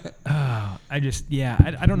 I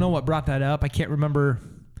don't know what brought that up. I can't remember.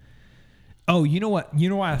 Oh, you know what? You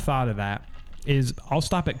know why I thought of that is I'll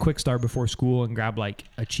stop at Quick Start before school and grab like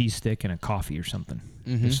a cheese stick and a coffee or something.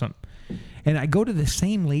 Or something. And I go to the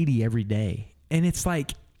same lady every day. And it's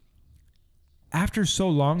like, after so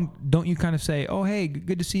long, don't you kind of say, "Oh, hey,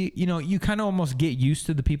 good to see you"? You know, you kind of almost get used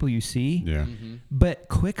to the people you see. Yeah. But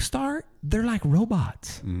Quick Start, they're like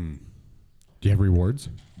robots. Do you have rewards?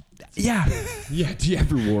 Yeah. Yeah. Do you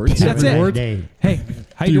have rewards? That's it. Every day. Hey,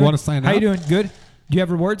 how Do you you doing? wanna sign How you up? doing? Good. Do you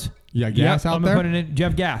have rewards? You got gas out I'm there? Putting in. Do you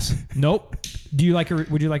have gas? Nope. Do you like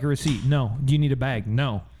would you like a receipt? No. Do you need a bag?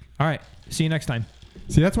 No. All right. See you next time.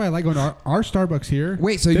 See, that's why I like going to our Starbucks here.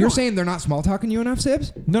 Wait, so you're saying they're not small talking you enough,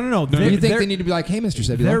 Sibs? No. You think they need to be like, "Hey, Mr.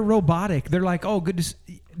 Sibs"? They're robotic. They're like, "Oh, good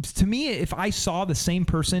to me, if I saw the same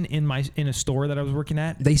person in a store that I was working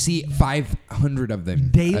at They see 500 of them a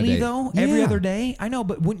daily day. though, every Yeah. other day, I know,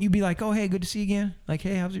 but wouldn't you be like, "Oh, hey, good to see you again"? Like,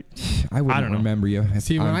 "Hey, how's your?" I wouldn't don't know. remember you. if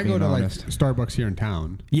See, when I'm I go being to honest. like Starbucks here in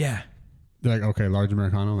town, Yeah. they're like, "Okay, large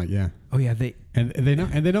Americano." I'm like, "Yeah," Oh yeah. and they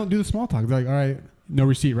don't do the small talk. They're like, "All right, no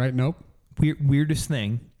receipt, right? Nope." Weirdest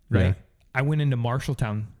thing, right? Yeah. I went into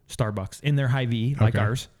Marshalltown Starbucks in their Hy-Vee, like Okay.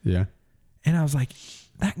 ours. Yeah. And I was like,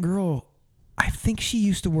 that girl, I think she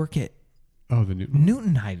used to work at Oh, the Newton.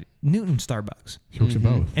 Newton Starbucks. She works at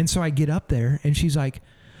both. And so I get up there and she's like,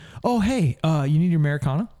 "Oh, hey, you need your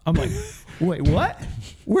Americano?" I'm like, "Wait, what?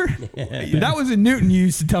 That was in Newton. You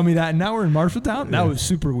used to tell me that, and now we're in Marshalltown?" That was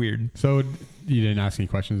super weird. So you didn't ask any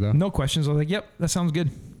questions though? No questions. I was like, "Yep, that sounds good."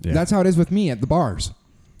 Yeah. That's how it is with me at the bars.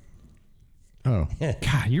 Oh.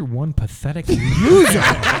 God, you're one pathetic loser.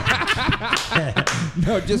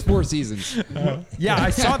 No, just 4 seasons. Yeah,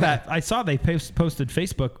 I saw that. I saw they posted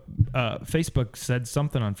Facebook. Facebook said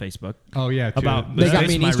something on Facebook Oh yeah. about They got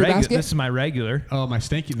me an my Easter basket? This is my regular. Oh, the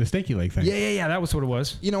stanky leg thing. Yeah. That was what it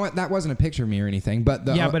was. You know what? That wasn't a picture of me or anything, but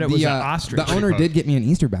Yeah, but it was an ostrich. The owner did get me an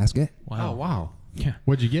Easter basket. Oh wow. Yeah.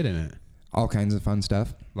 What'd you get in it? All kinds of fun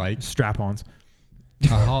stuff. Like Strap-ons. a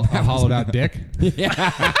hollowed out dick. Hey,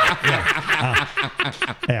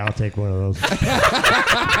 I'll take one of those.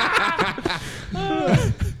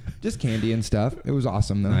 Just candy and stuff. It was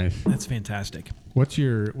awesome though. Nice. That's fantastic. What's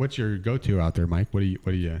your go-to out there, Mike? What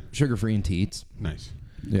do you? Sugar free and teats. Nice.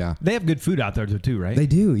 Yeah. They have good food out there too, right? They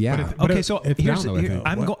do, yeah. Okay, so it's here's down though,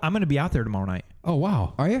 I think. I'm going to be out there tomorrow night. Oh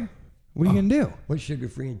wow. Are you? What are you gonna do? What's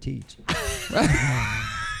sugar-free and teats?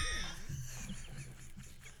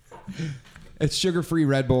 It's sugar free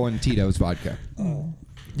Red Bull and Tito's vodka.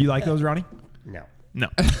 You like those, Ronnie? No. No.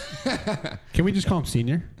 Can we just call him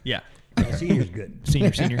Senior? Yeah. Senior's good.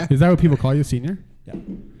 Senior. Is that what people call you, Senior? Yeah.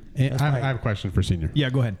 And That's I fine. have a question for Senior. Yeah,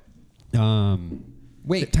 go ahead.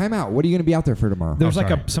 Wait, time out. What are you gonna be out there for tomorrow? There's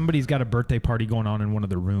sorry. somebody's got a birthday party going on in one of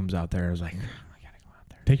the rooms out there. I was like, I gotta go out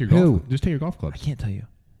there. Take your Who? golf. Just take your golf I clubs. can't tell you.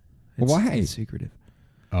 Why? It's secretive.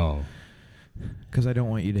 Oh. Because I don't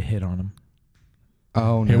want you to hit on them.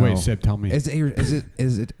 Oh no. Hey, wait, Sib, tell me. Is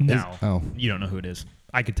it? No. Oh. You don't know who it is.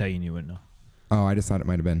 I could tell you and you wouldn't know. Oh, I just thought it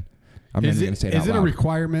might have been. I'm not Is even gonna say it out it a loud.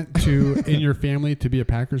 requirement to in your family to be a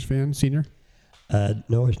Packers fan, Senior?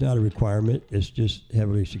 No, it's not a requirement. It's just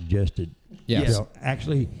heavily suggested. Yes. You know,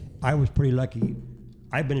 actually, I was pretty lucky.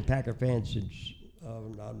 I've been a Packer fan since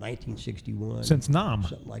 1961. Since Nam.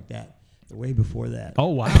 Something like that. Way before that. Oh,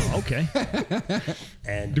 wow. Okay.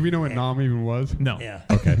 And Do we know what Nam even was? No. Yeah.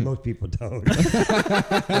 Okay. Most people don't.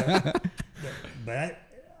 But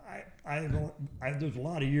there's a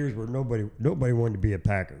lot of years where nobody wanted to be a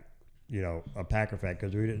Packer, a Packer fan,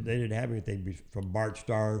 because they didn't have anything from Bart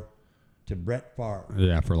Starr to Brett Favre.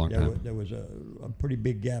 Yeah, for a long time. There was a pretty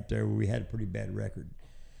big gap there where we had a pretty bad record.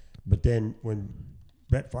 But then when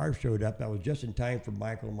Brett Favre showed up, that was just in time for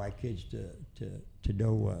Michael and my kids to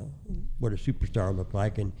know what a superstar looked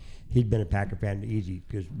like, and he'd been a Packer fan easy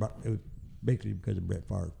because it was basically because of Brett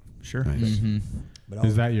Favre. Sure. Nice. But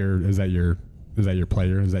Is that your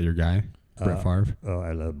player? Is that your guy? Brett Favre? Oh,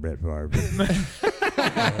 I love Brett Favre.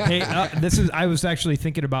 Hey, I was actually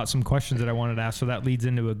thinking about some questions that I wanted to ask, so that leads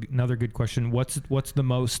into another good question. What's the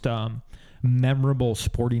most memorable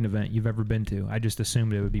sporting event you've ever been to? I just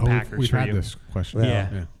assumed it would be Packers. We've for had you. this question. Well,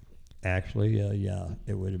 Yeah. Actually,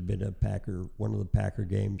 it would have been one of the Packer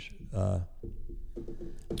games.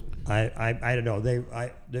 I don't know.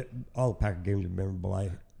 All the Packer games are memorable.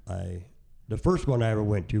 The first one I ever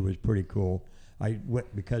went to was pretty cool. I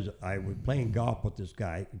went because I was playing golf with this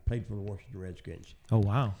guy. He played for the Washington Redskins, Oh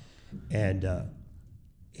wow. and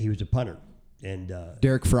he was a punter. And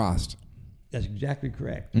Derek Frost. that's exactly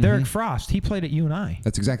correct. Derek Frost. He played at UNI.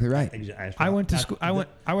 That's exactly right. I went to school.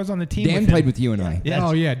 I was on the team. Dan with played him. with you and I That's-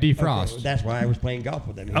 Oh yeah, D okay, Frost. that's why I was playing golf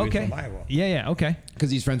with him. He was Okay. from Iowa. Yeah. Okay. because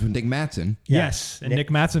he's friends with Nick Matson. Yes. And Nick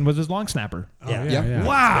Matson was his long snapper. Yeah. Yeah.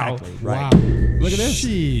 Wow. Exactly. Wow. Right. Look at this.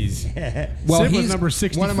 Jeez. Well, Sid was he's number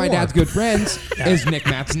one of my 64. dad's good friends is Nick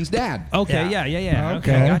Matson's dad. Okay. Yeah. Yeah.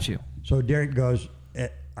 Okay. Okay. Got you. So Derek goes,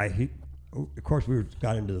 of course, we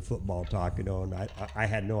got into the football talk, and I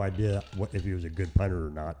had no idea if he was a good punter or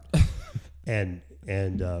not. and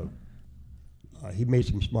he made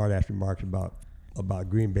some smart ass remarks about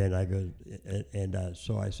Green Bay, and I go,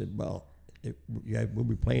 so I said, well, we'll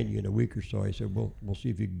be playing you in a week or so. I said, we'll see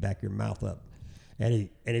if you can back your mouth up. And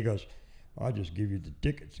he goes, I'll just give you the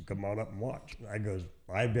tickets and come on up and watch. I goes,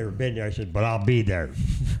 I've never been there. I said, but I'll be there.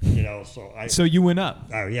 So you went up.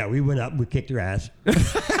 Oh yeah, we went up. We kicked their ass.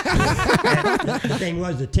 The thing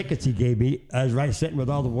was, the tickets he gave me, I was right sitting with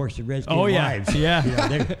all the Washington Redskins Oh, yeah. wives. Yeah. You know,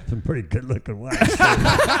 they're some pretty good-looking wives.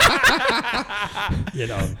 You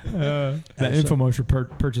know. That infomercial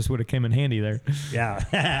purchase would have came in handy there.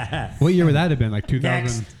 Yeah. What year would that have been? Like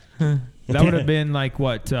 2000? Next. That would have been like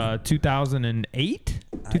what, 2008,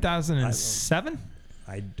 2007?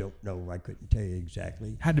 I don't know. I couldn't tell you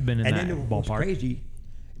exactly. Had to have been in and that then what's ballpark. crazy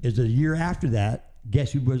is the year after that,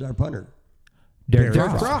 guess who was our punter? Derek Derek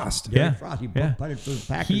Frost. Frost. Derek Yeah. Frost. He Yeah. punted for the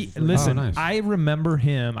Packers. He for- listen. Oh, nice. I remember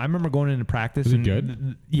him. I remember going into practice. Was he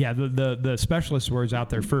and good? The specialist was out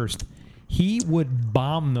there first. He would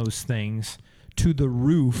bomb those things to the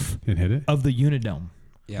roof And hit it? of the Unidome.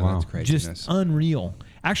 Yeah, Wow. that's craziness. Just unreal.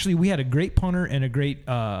 Actually, we had a great punter and a great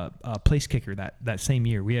place kicker that same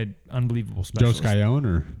year. We had unbelievable Joe specialists. Scione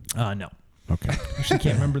or? No. Okay. Actually,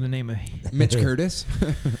 can't remember the name of. Mitch Curtis.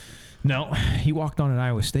 No, he walked on at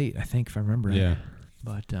Iowa State, I think, if I remember. Yeah.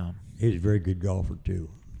 Right. But He was a very good golfer too.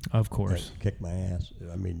 of course, Kicked my ass.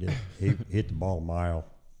 I mean, he hit the ball a mile.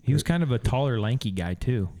 he was kind of a taller, lanky guy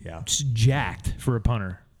too. Yeah. Just jacked for a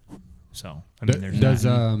punter. So I mean, there's Does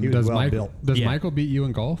that. He was does well Michael built. Yeah. Michael beat you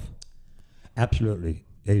in golf? Absolutely.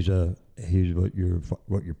 He's what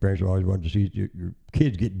your parents always wanted to see. Your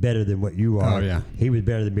kids get better than what you are. Oh, yeah. He was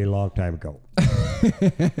better than me a long time ago.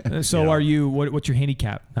 So Yeah. are you? What's your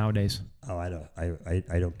handicap nowadays? Oh, I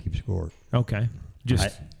don't keep score. Okay,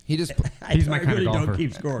 just He just He's my I kind of really golfer. don't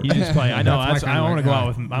keep score. you just play. I know. That's my I kinda want to go like- out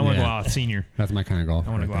with. I want to go yeah. out with senior. That's my kind of golf.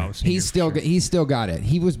 I want to go out with senior. he's still got it.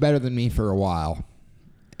 He was better than me for a while,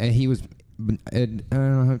 and he was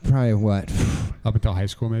probably what? Up until high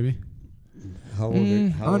school, maybe? How old are,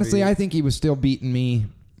 how old Honestly, are you? I think he was still beating me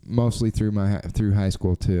mostly through high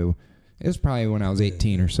school too. It was probably when I was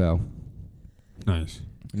 18 or so. Nice.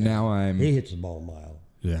 Now I'm. He hits the ball a mile.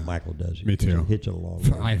 Yeah. Michael does. Me too. He hits it a long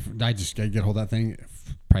way. I just get hold of that thing,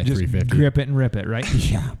 probably Just 350. grip it and rip it, right?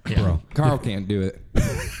 Yeah, bro. Carl can't do it.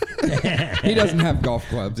 He doesn't have golf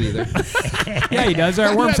clubs either. Yeah, he does. They're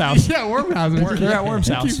at Worm's house. Yeah, Worm's house. They're at Worm's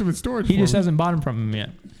He house. keeps them in storage. He for just me. hasn't bought them from him yet.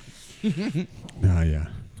 Oh, yeah.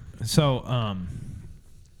 So,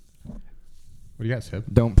 What do you got, Sib?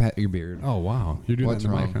 Don't pet your beard. Oh, wow. You're doing What's that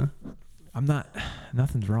in the wrong? mic, huh? I'm not.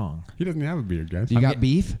 Nothing's wrong. He doesn't have a beard, guys. You got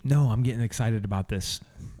beef? No, I'm getting excited about this.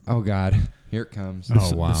 Oh God, here it comes.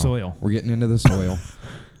 Oh, wow. The soil. We're getting into the soil.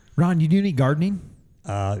 Ron, you do any gardening?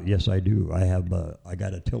 Yes, I do. I have. I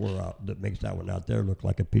got a tiller out that makes that one out there look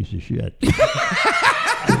like a piece of shit.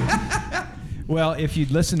 Well, if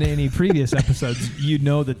you'd listened to any previous episodes, you'd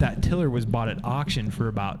know that tiller was bought at auction for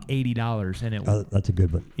about $80, and it That's a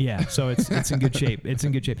good one. yeah, so it's in good shape. It's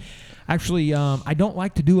in good shape. Actually, I don't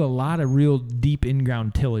like to do a lot of real deep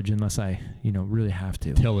in-ground tillage unless I, really have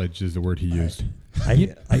to. Tillage is the word he used. I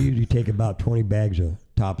usually take about 20 bags of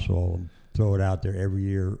topsoil and throw it out there every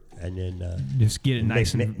year, and then Just get it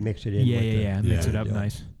nice and mix it in. yeah, with the- yeah, mix Yeah. it up Yeah.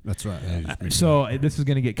 nice. That's right. So this is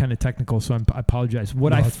going to get kind of technical, so I apologize.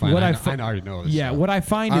 What I fine. what I fi- already know this. Yeah, stuff. what I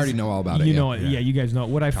find I is already know all about it, You yeah. know it. Yeah, you guys know it.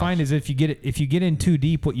 What I find is if you get in too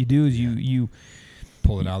deep, what you do is you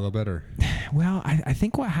Pull it out a little bit, or well, I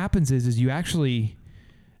think what happens is you actually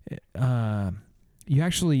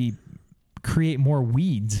create more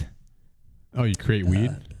weeds. oh, you create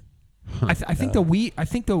weed. I think the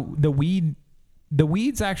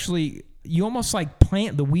weeds actually, you almost like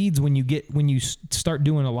plant the weeds when you start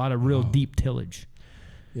doing a lot of real deep tillage.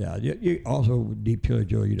 Yeah, you also with deep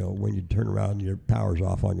tillage, when you turn around and your power's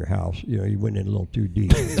off on your house, you went in a little too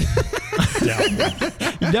deep.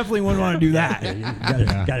 You definitely wouldn't want to do that.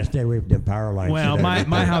 You gotta stay away from them power lines. Well,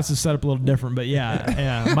 my house is set up a little different, but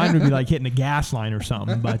yeah, mine would be like hitting a gas line or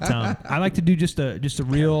something. But I like to do just a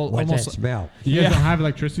real What's almost. that smell? You guys don't have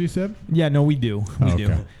electricity, Sib? Yeah, no, we do. We do.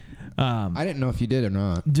 Okay. I didn't know if you did or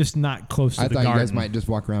not. Just not close to I the thought garden. you guys might just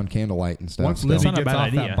walk around candlelight and stuff. Once so. Lizzie not a gets bad off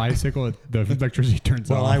idea. that bicycle, the electricity turns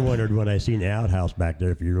Well, off. I wondered when I seen the outhouse back there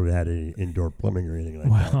if you really had any indoor plumbing or anything like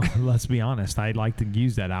Well, let's be honest. I'd like to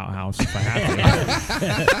use that outhouse if I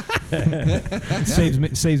have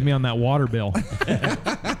to. saves me on that water bill.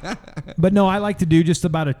 But no, I like to do just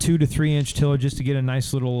about a 2 to 3 inch tiller just to get a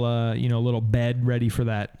nice little little bed ready for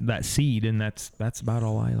that seed, and that's about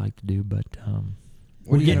all I like to do. But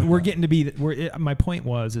we're getting to be my point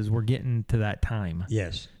is we're getting to that time.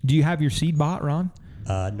 Yes. Do you have your seed bought, Ron?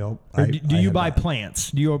 No. Or do you have buy not.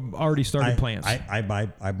 plants? Do you already started plants? I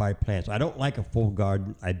buy plants. I don't like a full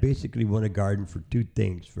garden. I basically want a garden for two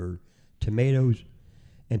things: for tomatoes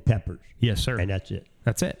and peppers. Yes, sir. And that's it.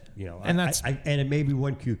 That's it. You know, and that's and it may be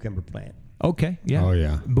one cucumber plant. okay. Yeah. Oh,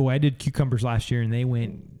 yeah. Boy, I did cucumbers last year and they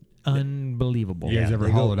went unbelievable. You guys ever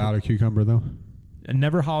they go- hollowed out a cucumber, though? I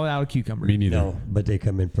never hollowed out a cucumber. Me neither. No, but they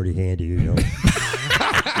come in pretty handy, you know.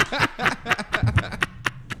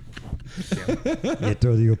 You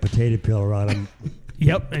throw the old potato peeler on them.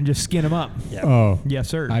 Yep, and just skin them up. Yeah. Oh, Yes,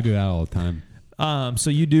 sir. I do that all the time.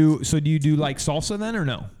 So do you do like salsa then or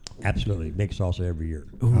no? Absolutely. Make salsa every year.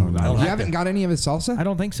 You haven't got any of his salsa? I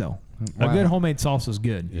don't think so. Wow. A good homemade salsa is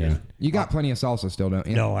good. Yeah. You got plenty of salsa still, don't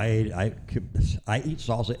you? No, I eat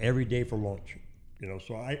salsa every day for lunch. You know,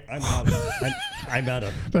 so I'm out. I'm out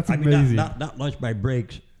of. That's I mean, amazing. not lunch. My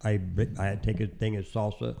breaks. I take a thing of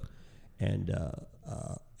salsa, and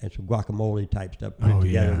some guacamole type stuff put it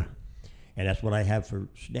together, and that's what I have for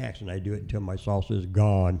snacks. And I do it until my salsa is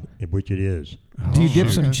gone, which it is. Do you dip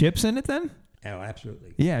some chips in it then? Oh,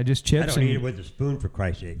 absolutely. Yeah, just I chips. don't and eat it with a spoon, for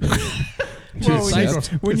Christ's sake. Well,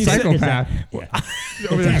 when you say- psychopath.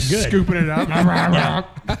 Over there It's that good. scooping it up.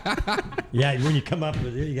 Yeah, when you come up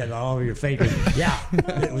with it, you got it all over your face. Yeah,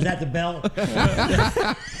 was that the bell?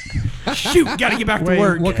 Shoot, got to get back Wait, to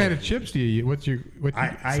work. what kind of chips do you eat? What's your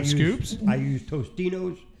I scoops? I use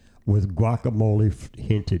Tostinos with guacamole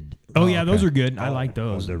hinted. Oh yeah, those are good. I like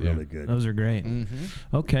those. They're really good. Those are great.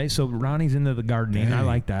 Okay, so Ronnie's into the gardening. I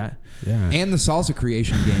like that. Yeah. And the salsa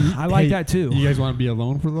creation game. I like Hey, that too. You guys want to be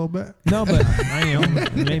alone for a little bit? No, but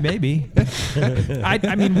maybe.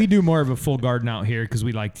 I mean, we do more of a full garden out here because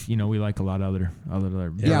we like a lot of other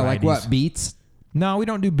Yeah, like what? varieties. Beets? No, we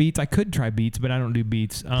don't do beets. I could try beets, but I don't do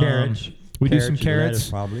beets. Carrots. We do some and lettuce, carrots.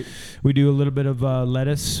 probably. We do a little bit of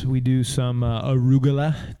lettuce. We do some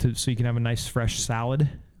arugula so you can have a nice fresh salad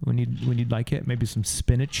when you'd like it. Maybe some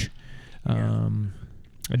spinach.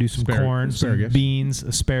 I do some corn, some asparagus. beans,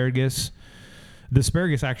 asparagus. The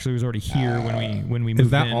asparagus actually was already here when we moved Is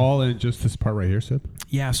that in. all in just this part right here, Sip?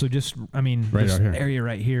 Yeah, so just Right this out here. area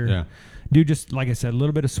right here. Yeah. Do just like I said, a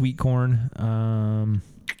little bit of sweet corn,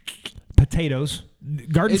 potatoes,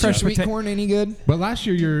 garden Is your fresh sweet corn any good? But last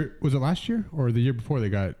year, was it last year or the year before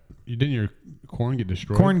didn't your corn get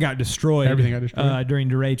destroyed? Corn got destroyed. Everything got destroyed? during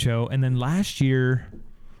derecho, and then last year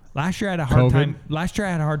I had a hard COVID? time. Last year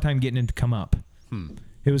I had a hard time getting it to come up.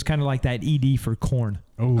 It was kind of like that ED for corn.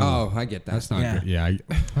 Oh, I get that. That's not Yeah. good.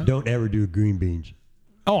 Yeah. Don't ever do green beans.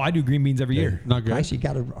 Oh, I do green beans every year. Not good. Christ, you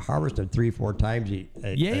got to harvest them 3-4 times.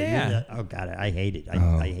 Yeah. Oh God, I hate it.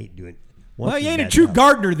 I hate doing it. Well, you ain't a true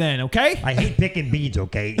gardener then, okay? I hate picking beans.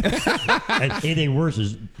 Okay. And anything worse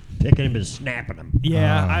is picking them and snapping them.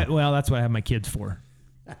 Yeah, well, that's what I have my kids for.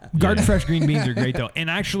 Garden fresh green beans are great though, and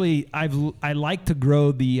actually, I like to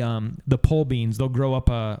grow the pole beans. They'll grow up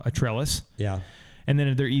a trellis, Yeah. and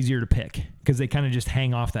then they're easier to pick because they kind of just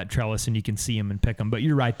hang off that trellis, and you can see them and pick them. But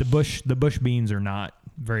you're right, the bush beans are not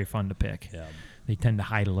very fun to pick. Yeah. They tend to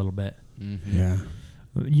hide a little bit. Yeah.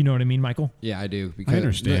 You know what I mean, Michael? Yeah, I do. Because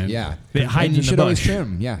understand. Yeah. It hides and you in the should always bush.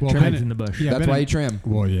 trim. Yeah. Well, trim. Hides in the bush. Yeah, That's why you trim.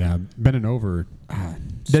 Well, yeah. Bending over.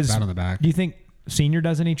 Spat on the back. Do you think Senior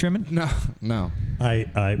does any trimming? No.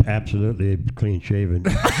 I absolutely clean shaven.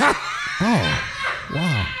 Oh,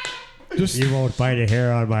 wow. Just You won't find a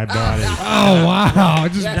hair on my body. oh wow.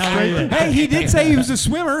 Just straight. Hey, he did say he was a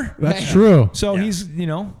swimmer, That's true. so he's That's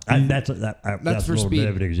a for little speed. bit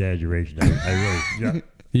of an exaggeration. I really,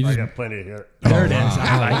 You I just- got plenty of hair. there it is.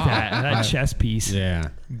 I like that chest piece. Yeah.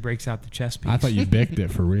 Breaks out the chest piece. I thought you bicked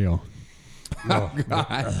it for real. No,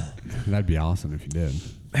 That'd be awesome if you did.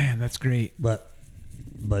 Man, that's great. but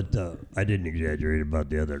I didn't exaggerate about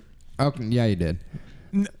the other. Okay. Yeah, you did.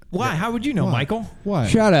 Why? How would you know, Michael? What?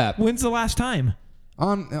 Shut up. When's the last time?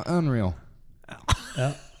 Unreal.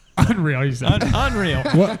 Unreal. You said. Unreal.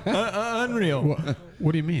 What? Unreal.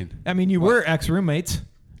 What do you mean? I mean, you were ex-roommates.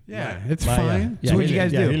 Yeah, it's My, fine. So what'd you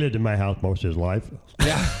guys do? He lived in my house most of his life.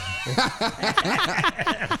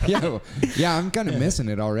 Yeah, I'm kind of missing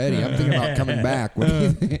it already. I'm thinking about coming back. What do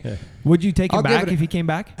you think? Would you take him I'll give back it a- if he came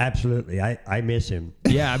back? Absolutely. I miss him.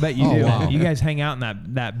 Yeah, I bet you Oh, do. wow. You guys hang out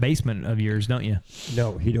in that basement of yours, don't you?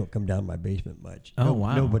 No, he don't come down my basement much. Oh,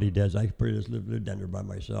 wow. Nobody does. I pretty just live down there by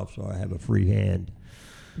myself, so I have a free hand.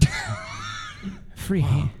 Free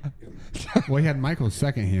hand. Well, he had Michael's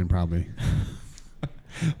second hand probably.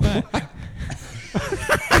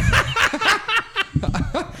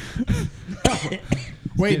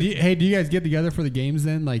 Wait, do you guys get together for the games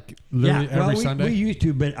then? Like literally every Sunday? we used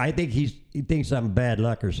to, but I think he thinks I'm bad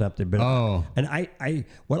luck or something. But and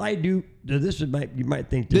what I do. This is you might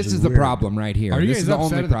think This is the weird. problem right here. Are you This guys is the upset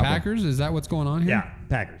only at the problem. Packers? Is that what's going on here? Yeah,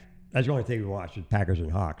 Packers. That's the only thing we watch is Packers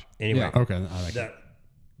and Hawks. Anyway, Yeah. Okay. I like it.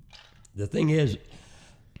 the thing is,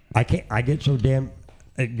 I can't. I get so damn.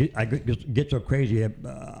 I get so crazy.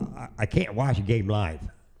 I can't watch a game live.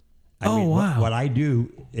 What I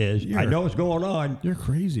do is I know what's going on. You're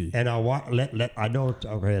crazy. And I I know it's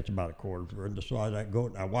okay. It's about a quarter. So I go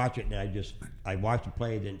and I watch it, and I watch the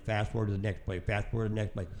play, then fast forward to the next play, fast forward to the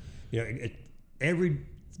next play. You know, every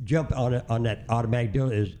jump on that automatic deal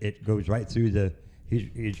it goes right through the.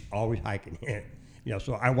 He's always hiking. You know,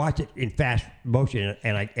 so I watch it in fast motion,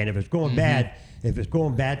 and if it's going bad,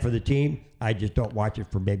 for the team, I just don't watch it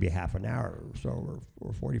for maybe half an hour or so,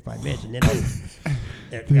 or 45 minutes, and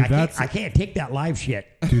then I can't take that live shit.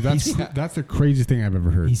 Dude, that's the craziest thing I've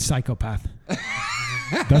ever heard. He's psychopath.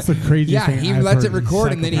 That's the craziest thing. He I've lets heard it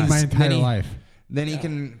record, and then in my he's entire life. Then he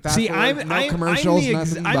can fast See, forward, no commercials,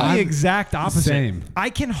 nothing. I'm the exact opposite. Same.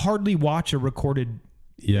 I can hardly watch a recorded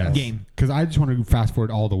game because I just want to fast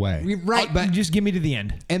forward all the way. Right, but just give me to the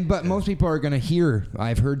end. But most people are going to hear.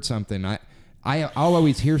 I've heard something. I'll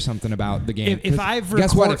always hear something about the game. If I've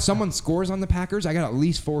guess what? record- If someone scores on the Packers, I got at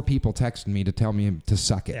least 4 people texting me to tell me to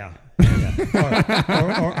suck it. Yeah.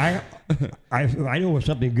 or I know it's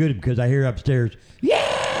something good because I hear upstairs. Yeah.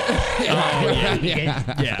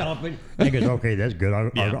 Stomping. I goes, okay, that's good.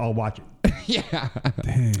 I'll watch it. Yeah.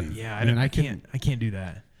 Dang. Yeah, Man, I can't do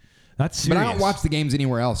that. That's serious. But I don't watch the games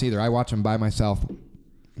anywhere else either. I watch them by myself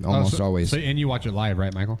almost always. So, and you watch it live,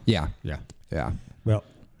 right, Michael? Yeah. Yeah. Yeah. Well,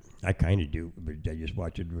 I kind of do, but I just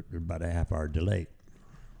watch it with about a half hour delay.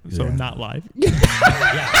 So not live.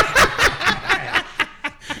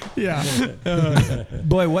 Yeah.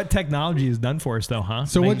 Boy, what technology has done for us, though, huh?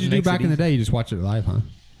 So what did you do back in the day? You just watched it live, huh?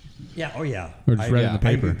 Yeah. Oh yeah. Or just read it in the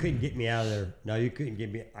paper. You couldn't get me out of there. No, you couldn't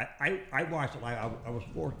get me. I watched it live.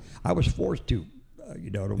 I was forced to,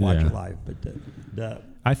 to watch it live. But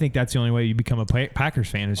I think that's the only way you become a Packers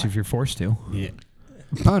fan is if you're forced to. Yeah.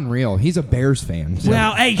 Unreal. He's a Bears fan. So.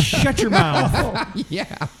 Well, hey, shut your mouth. Yeah.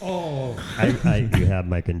 you have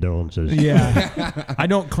my condolences. Yeah. I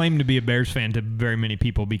don't claim to be a Bears fan to very many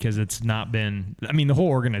people because it's not been. I mean, the whole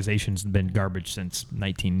organization's been garbage since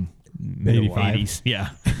middle 80s. Yeah.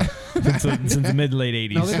 since the mid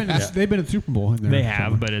late 80s. No, they've been at Super Bowl. They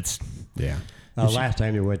have, but it's. Yeah. Last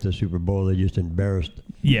time they went to the Super Bowl, they just embarrassed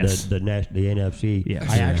the NFC.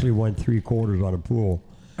 Yes. I actually won 3 quarters on a pool.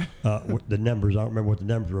 The numbers, I don't remember what the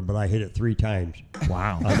numbers were, but I hit it 3 times.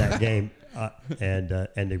 Wow. On that game, and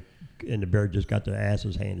the Bears just got their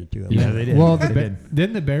asses handed to them. Yeah, they did. Well, They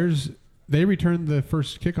the Bears, they returned the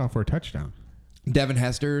first kickoff for a touchdown. Devin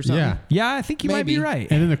Hester or something? Yeah. Yeah, I think you might be Maybe. right.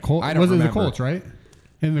 And then the Colts. I don't Was it the remember. Colts, right?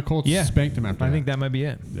 And the Colts spanked him after I think that might be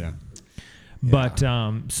it. Yeah. But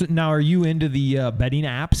so now, are you into the betting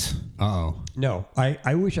apps? Uh-oh. No,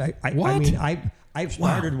 I wish I What? mean, I've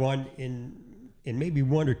started one in maybe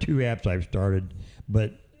 1 or 2 apps I've started,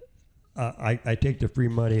 but I take the free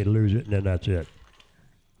money and lose it, and then that's it.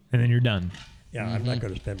 And then you're done. Yeah, I'm not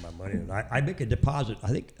going to spend my money. I make a deposit. I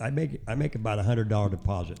think I make about $100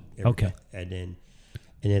 deposit. Okay. time.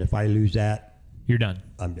 And then if I lose that, You're done.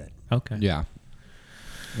 I'm dead. Okay. Yeah.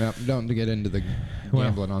 Well, don't get into the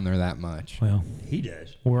gambling on there that much. Well, He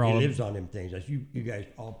does. We're he all- lives on them things. As you guys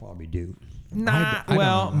all probably do. nah. I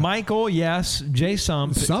Well, don't know. Michael, yes. Jay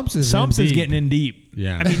Sumps. Sumps is Sumps in is deep. getting in deep.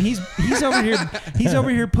 Yeah. I mean, he's over here. He's over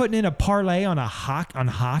here putting in a parlay on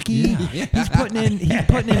hockey. Yeah. He's putting in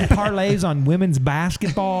parlays on women's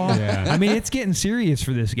basketball. Yeah. I mean, it's getting serious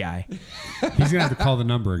for this guy. He's going to have to call the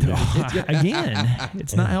number again. Again,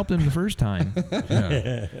 it's not helped him the first time.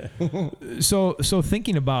 Yeah. So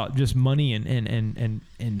thinking about just money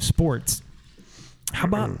and sports, how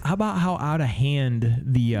about how out of hand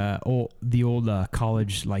the old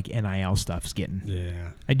college like NIL stuff's getting?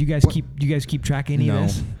 Yeah. Do you guys keep track of any of No,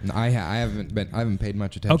 this? I haven't paid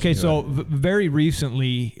much attention. Okay, to so it. very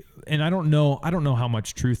recently, and I don't know how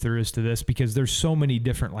much truth there is to this because there's so many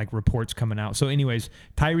different like reports coming out. So anyways,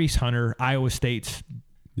 Tyrese Hunter, Iowa State's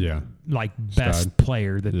like best Stud.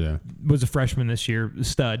 player that was a freshman this year,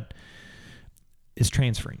 stud, is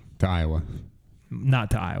transferring to Iowa. Not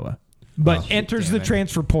to Iowa. But enters the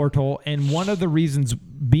transfer portal, and one of the reasons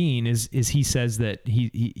being is he says that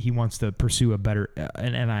he wants to pursue a better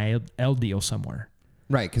an NIL deal somewhere.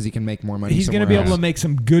 Right, because he can make more money. He's going to be able to make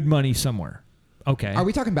some good money somewhere. Okay. Are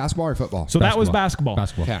we talking basketball or football? So that was basketball.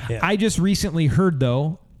 Basketball. Okay. I just recently heard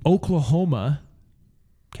though Oklahoma.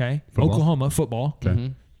 Okay, Football? Oklahoma football.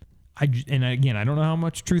 Okay. And again, I don't know how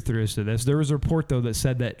much truth there is to this. There was a report though that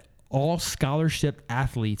said that all scholarship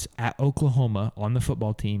athletes at Oklahoma on the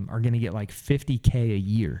football team are going to get like $50K a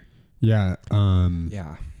year. Yeah.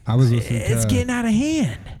 Yeah. I was listening It's getting out of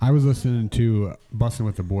hand. I was listening to Bussin'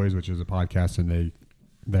 with the Boys, which is a podcast, and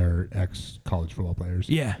they're ex-college football players.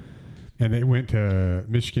 Yeah. And they went to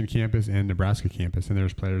Michigan campus and Nebraska campus, and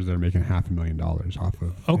there's players that are making $500,000 off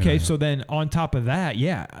of. Okay, so then on top of that,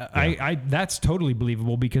 I that's totally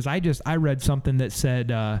believable because I read something that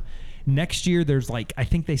said next year there's like I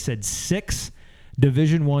think they said 6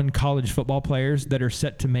 Division I college football players that are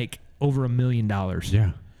set to make over $1 million.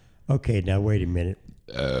 Yeah. Okay, now wait a minute.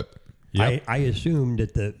 I assumed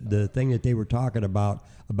that the thing that they were talking about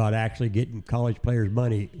actually getting college players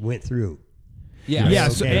money went through. Yeah. Okay.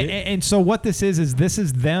 So, and so what this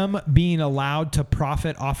is them being allowed to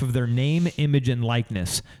profit off of their name, image, and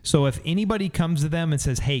likeness. So if anybody comes to them and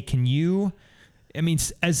says, "Hey, can you?" I mean,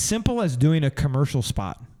 as simple as doing a commercial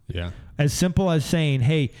spot. Yeah. As simple as saying,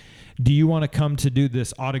 "Hey, do you want to come to do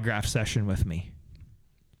this autograph session with me?"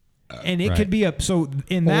 And it could be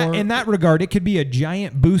in that regard, it could be a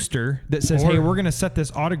giant booster that says, "Hey, we're going to set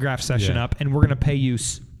this autograph session up, and we're going to pay you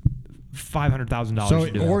 $500,000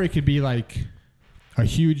 to do it." Or it could be like a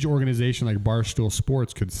huge organization like Barstool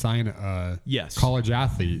Sports could sign a college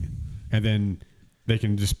athlete, and then they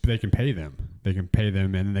can pay them. They can pay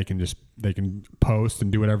them, and they can post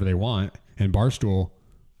and do whatever they want, and Barstool.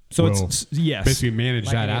 So will it's basically manage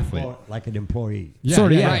like that athlete like an employee. Yeah,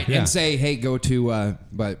 sort of, Right, and say, hey, go to,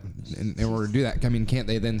 but in order to do that, I mean, can't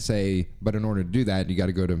they then say, but in order to do that, you got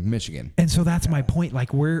to go to Michigan? And so that's my point.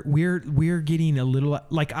 Like we're getting a little,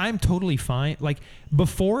 like I'm totally fine. Like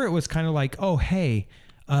before it was kind of like, oh, hey,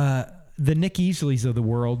 the Nick Easleys of the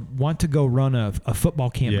world want to go run a football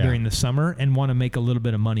camp during the summer and want to make a little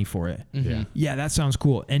bit of money for it. Yeah. Yeah, that sounds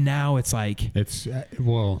cool. And now it's like, it's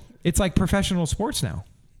like professional sports now.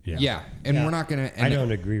 Yeah, and we're not gonna. I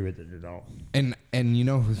don't agree with it at all. And you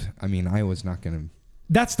know, Iowa's not gonna.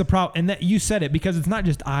 That's the problem, and that you said it because it's not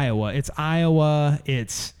just Iowa. It's Iowa.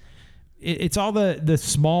 It's all the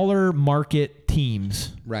smaller market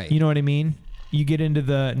teams. Right. You know what I mean? You get into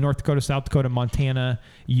the North Dakota, South Dakota, Montana,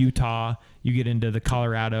 Utah. You get into the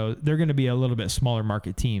Colorado. They're going to be a little bit smaller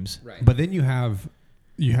market teams. Right. But then you have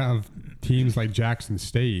teams like Jackson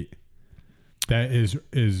State that is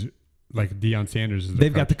like Deion Sanders is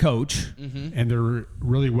They've got the coach. and they're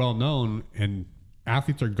really well known, and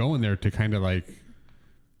athletes are going there to kind of like,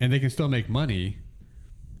 and they can still make money.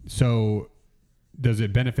 So does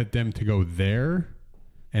it benefit them to go there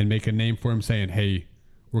and make a name for them saying, hey,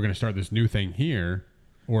 we're going to start this new thing here,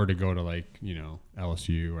 or to go to like,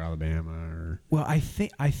 LSU or Alabama or. Well, I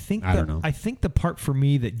think I don't know. I think the part for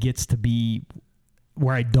me that gets to be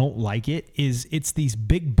where I don't like it is it's these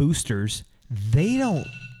big boosters. They don't.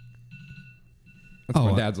 That's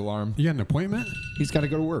my dad's alarm. You got an appointment? He's got to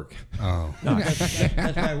go to work. Oh. No,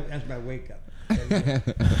 that's my wake up.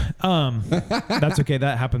 That's okay.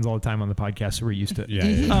 That happens all the time on the podcast, so we're used to it.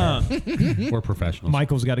 Yeah. We're professionals.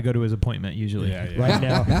 Michael's got to go to his appointment usually. Yeah.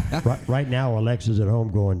 Right now, Alexa's at home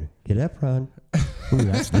going, "Get up, Ron." Ooh,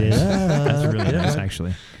 that's nice. That's really nice,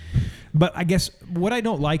 actually. But I guess what I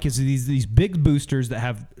don't like is these big boosters that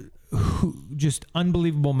have just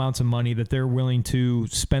unbelievable amounts of money that they're willing to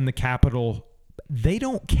spend the capital. They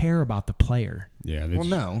don't care about the player. Yeah.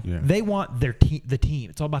 No. Yeah. They want the team.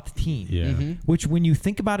 It's all about the team. Yeah. Which, when you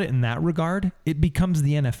think about it in that regard, it becomes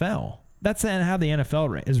the NFL. That's how the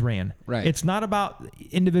NFL is ran. Right. It's not about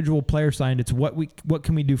individual player signed. It's what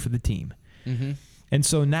can we do for the team. And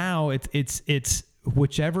so now it's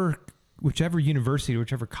whichever university,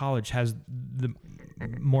 whichever college has the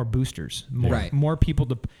more boosters, more people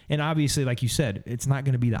to, and obviously, like you said, it's not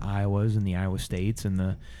going to be the Iowas and the Iowa States and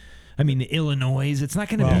the Illinois. It's not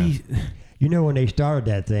going to be. When they started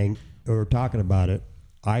that thing or talking about it,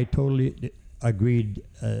 I totally agreed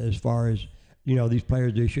as far as, these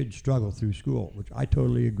players, they should struggle through school, which I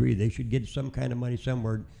totally agree. They should get some kind of money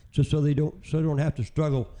somewhere so they don't have to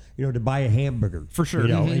struggle, to buy a hamburger. For sure.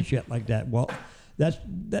 And shit like that. Well,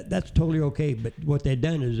 That's totally okay. But what they've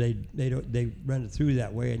done is they run it through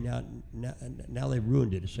that way, and now they've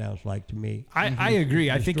ruined it. It sounds like to me. I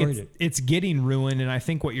agree. I think Destroyed it's getting ruined, and I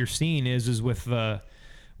think what you're seeing is with the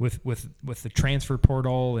transfer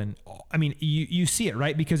portal, and I mean you see it,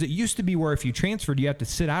 right? Because it used to be where if you transferred, you have to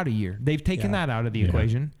sit out a year. They've taken that out of the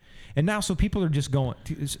equation. And now, so people are just going,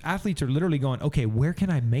 athletes are literally going, okay, where can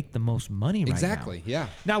I make the most money right now? Exactly, yeah.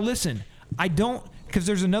 Now, listen, because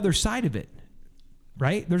there's another side of it,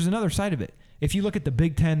 right? There's another side of it. If you look at the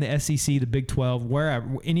Big Ten, the SEC, the Big 12, wherever,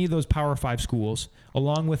 any of those Power 5 schools,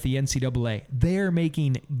 along with the NCAA, they're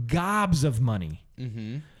making gobs of money.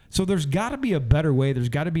 Mm-hmm. So there's got to be a better way. There's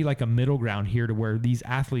got to be like a middle ground here to where these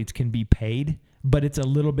athletes can be paid, but it's a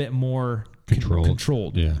little bit more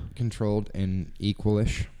controlled. Yeah. Controlled and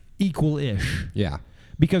equal-ish. Equal-ish. Yeah.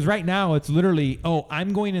 Because right now it's literally,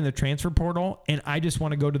 I'm going in the transfer portal and I just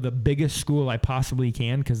want to go to the biggest school I possibly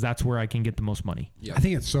can because that's where I can get the most money. Yep. I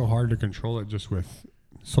think it's so hard to control it just with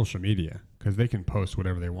social media because they can post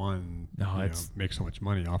whatever they want and make so much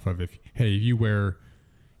money off of you wear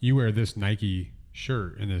this Nike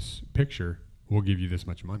shirt in this picture, we'll give you this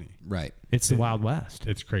much money. Right. It's the Wild West.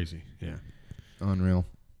 It's crazy. Yeah. Unreal.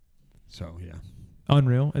 So, yeah.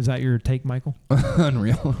 Unreal. Is that your take, Michael?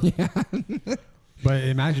 Unreal. Yeah. But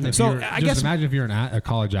imagine if you're a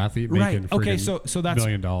college athlete making $1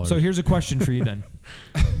 billion. So here's a question for you then.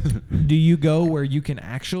 Do you go where you can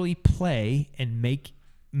actually play and make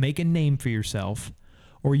a name for yourself,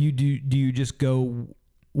 or do you just go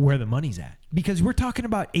where the money's at? Because we're talking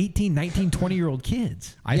about 18, 19, 20-year-old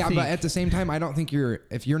kids. But at the same time, I don't think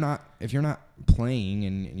if you're not playing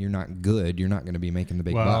and you're not good, you're not going to be making the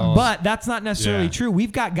big bucks. But that's not necessarily true.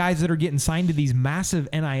 We've got guys that are getting signed to these massive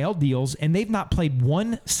NIL deals, and they've not played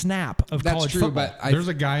one snap of college football. But there's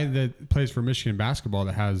a guy that plays for Michigan basketball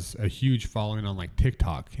that has a huge following on like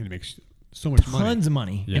TikTok and makes so much money. Tons of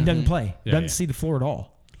money and doesn't play. Doesn't see the floor at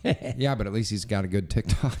all. Yeah, but at least he's got a good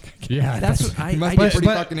TikTok. Yeah, that's what he must be pretty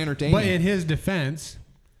fucking entertaining. But in his defense,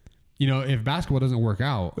 if basketball doesn't work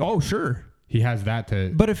out, sure, he has that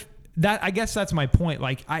to. But if that, I guess that's my point.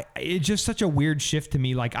 Like, it's just such a weird shift to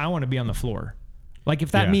me. Like, I want to be on the floor. Like, if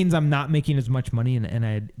that means I'm not making as much money,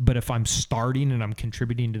 but if I'm starting and I'm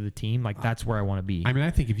contributing to the team, like that's where I want to be. I mean, I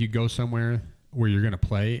think if you go somewhere where you're going to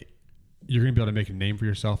play, you're going to be able to make a name for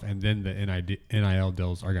yourself, and then the NIL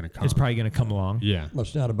deals are going to come. It's probably going to come along. Yeah. Well,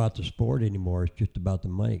 it's not about the sport anymore. It's just about the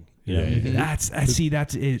money. Yeah. That's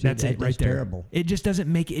it right there. Terrible. It just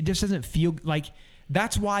doesn't feel like.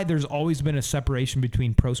 That's why there's always been a separation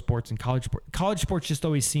between pro sports and college sports. College sports just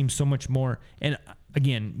always seems so much more. And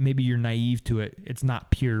again, maybe you're naive to it. It's not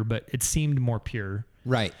pure, but it seemed more pure.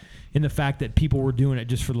 Right. In the fact that people were doing it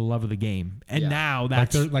just for the love of the game. And now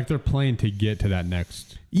that's like they're playing to get to that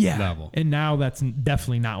next level. And now that's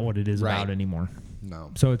definitely not what it is about anymore.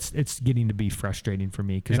 No. So it's getting to be frustrating for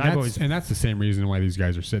me because and that's the same reason why these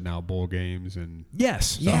guys are sitting out bowl games and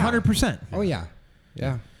 100%. Oh yeah.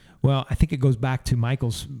 Yeah. Well, I think it goes back to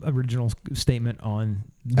Michael's original statement on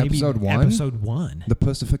episode 1. Episode 1. The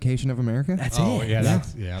pussification of America? That's it.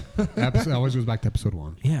 Yeah. It always goes back to episode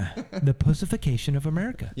 1. Yeah. The pussification of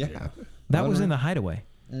America. Yeah. That was in the Hideaway.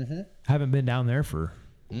 Mm-hmm. Haven't been down there for...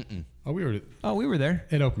 Oh, we were there.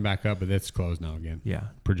 It opened back up, but it's closed now again. Yeah.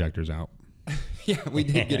 Projector's out. Yeah, we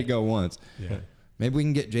did get to go once. Yeah. Maybe we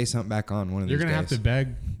can get Jay Sump back on one of these days. You're going to have to beg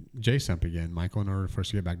Jay Sump again, Michael, in order for us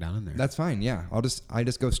to get back down in there. That's fine. Yeah. I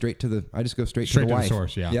just go straight to the the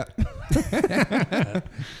source, yeah.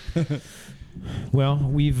 Well,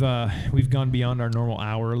 we've gone beyond our normal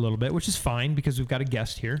hour a little bit, which is fine because we've got a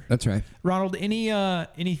guest here. That's right. Ronald, any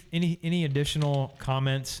additional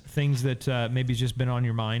comments, things that maybe just been on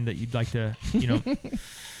your mind that you'd like to,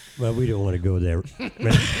 Well, we don't want to go there.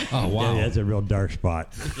 Oh, wow. That's a real dark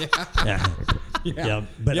spot. Yeah.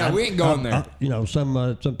 But we ain't going there.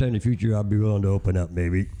 Sometime in the future, I'll be willing to open up,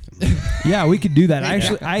 maybe. Yeah, we could do that.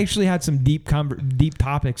 I actually had some deep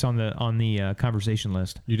topics on the conversation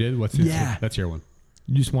list. You did? What's this? Yeah. Let's hear one.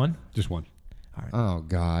 Just one? Just one. All right. Oh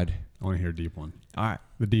God. I want to hear a deep one. All right.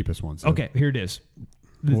 The deepest one. So. Okay, here it is.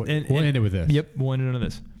 We'll end it with this. Yep, we'll end it on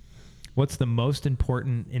this. What's the most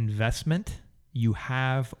important investment you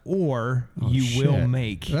have or will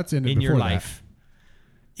make in your life?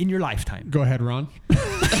 In your lifetime. Go ahead, Ron. I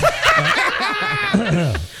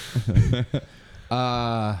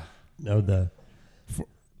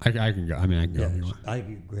can go. I can go. If you want. I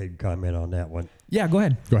can go ahead and comment on that one. Yeah, go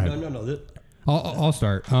ahead. Go ahead. No. I'll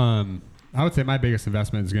start. I would say my biggest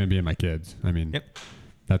investment is going to be in my kids. I mean,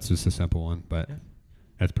 that's just a simple one, but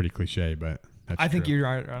that's pretty cliche. But that's I think true. you're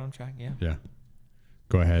right on track. Yeah. Yeah.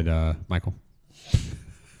 Go ahead, Michael.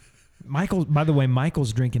 Michael. By the way,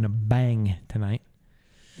 Michael's drinking a Bang tonight.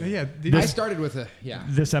 Yeah, I started with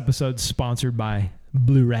This episode's sponsored by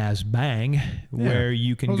Blue Raz Bang, where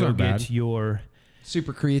you can Those go aren't get bad. your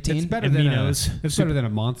super creatine. it's better than aminos, it's better than a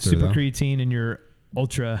monster. super though. creatine and your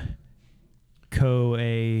Ultra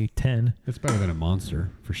CoA10. It's better than a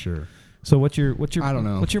monster for sure. So what's your I don't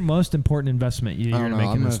know. What's your most important investment you're I going don't to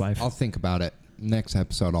know. make in this life? I'll think about it. Next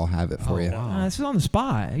episode, I'll have it for you. This is on the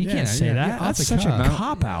spot. You Yeah, can't say yeah, that. yeah, off That's the such a cuff.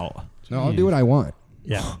 cop out. No, I'll do what I want.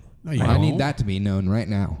 Yeah. No, you I don't. need that to be known right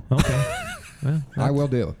now. Okay. Well, I will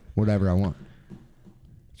do whatever I want.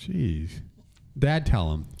 Jeez, Dad,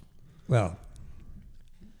 tell him. Well,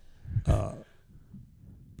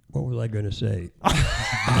 what was I going to say?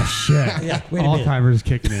 Shit. Yeah, wait a minute. Alzheimer's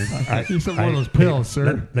kicking in. He's on one of those pills,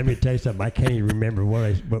 sir. Let me tell you something. I can't even remember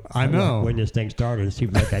I know. when this thing started. It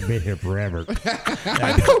seems like I've been here forever.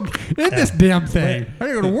 I know. This damn thing. I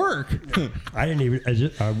gotta go to work. I didn't even.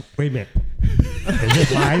 Wait a minit. Is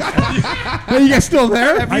this live? Are you guys still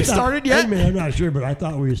there? Have you started yet? Wait a minute, I'm not sure, but I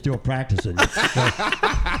thought we were still practicing. So,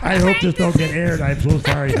 I hope this don't get aired. I'm so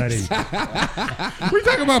sorry, honey. We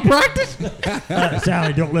talking about practice?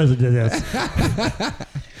 Sally, don't listen to this.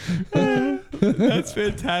 That's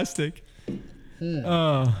fantastic.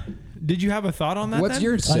 Did you have a thought on that? What's then?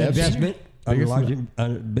 your On Seb? investment,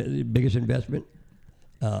 biggest investment.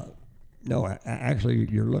 No, actually,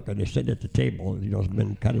 you're looking. They're sitting at the table. You know, it's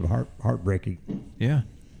been kind of heartbreaking. Yeah.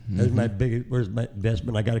 There's my biggest. Where's my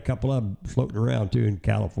investment? I got a couple of them floating around too in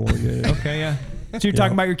California. Okay. Yeah. So you're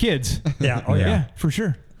talking about your kids? Yeah. Oh yeah. Yeah, for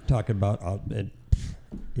sure. Talking about, I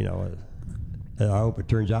hope it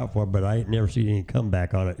turns out for, but I ain't never seen any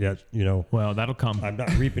comeback on it yet. You know, Well, that'll come. I'm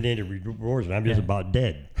not reaping any rewards, and I'm just about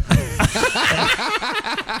dead.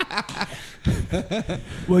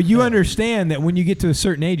 Well, you understand that when you get to a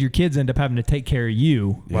certain age, your kids end up having to take care of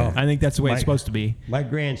you. Well, I think that's the way it's my- supposed to be. My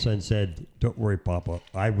grandson said, "Don't worry, Papa.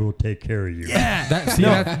 I will take care of you." Yeah. That's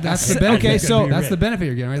the benefit. Okay, so that's the benefit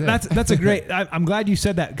you're getting right there. That's a great. I'm glad you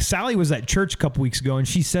said that. Sally was at church a couple weeks ago, and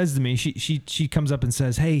she says to me, she comes up and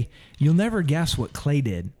says, "Hey, you'll never guess what Clay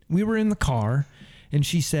did. We were in the car, and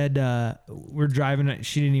she said we're driving.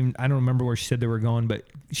 She didn't even. I don't remember where she said they were going, but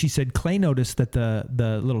she said Clay noticed that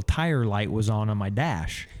the little tire light was on my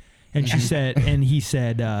dash, and she said, and he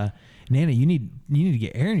said, Nana, you need to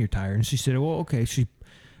get air in your tire, and she said, well, okay.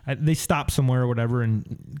 They stopped somewhere or whatever,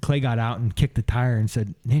 and Clay got out and kicked the tire and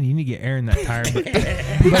said, "Man, you need to get air in that tire."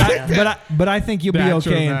 But I think you'll be That's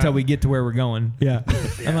okay what until we get to where we're going. Yeah.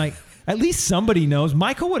 I'm like, at least somebody knows.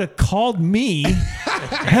 Michael would have called me.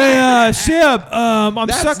 Hey, Sib, I'm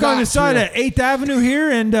That's stuck on not the side true. of 8th Avenue here,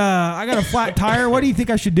 and I got a flat tire. What do you think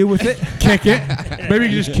I should do with it? Kick it. Maybe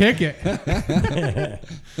you just kick it.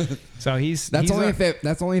 So he's That's only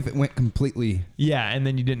if it went completely. yeah, and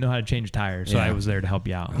then you didn't know how to change tires, so Yeah. I was there to help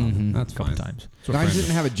you out That's a couple fine. times. I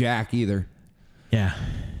didn't have a jack either. Yeah.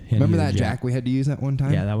 Remember that jack we had to use that one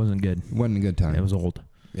time? Yeah, that wasn't good. Wasn't a good time. It was old,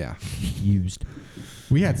 Yeah. used.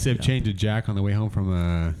 We had Sib change a jack on the way home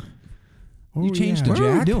from. You changed What the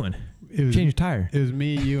were we jack? doing? It was, Change a tire. It was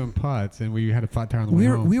me, you, and Putz, and we had a flat tire on the way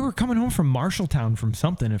home. We were coming home from Marshalltown from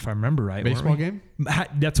something, if I remember right. weren't Baseball we? game?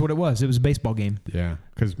 That's what it was. It was a baseball game. Yeah,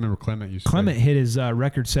 because remember Clement used to Clement hit his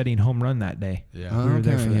record-setting home run that day. Yeah. Oh, We were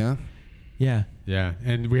there okay, for that. yeah. Yeah. Yeah,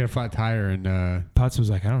 and we had a flat tire, and Potts was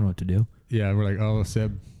like, I don't know what to do. yeah, we're like, oh,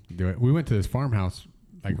 Sib, do it. We went to this farmhouse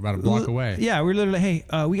like about a block away. Yeah, we were literally, hey,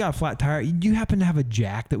 we got a flat tire. Do you happen to have a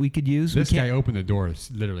jack that we could use? This We guy can't- opened the door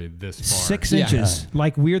literally this far. 6 Yeah. inches.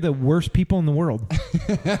 Like we're the worst people in the world.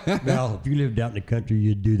 Well, if you lived out in the country,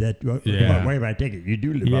 you'd do that. Yeah. Wait a minute, I take it. You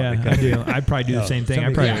do live out in Yeah, the I country. do. I'd probably do the No, same thing.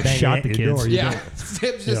 I'd somebody probably banging shot at the your kids. door, you Yeah. don't-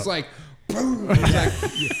 Sib's just Yeah. like,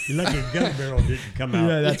 You're lucky a gun barrel didn't come out.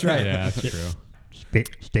 Yeah, that's right. Yeah, that's true.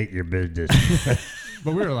 State your business.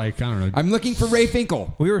 But we were like, I don't know. I'm looking for Ray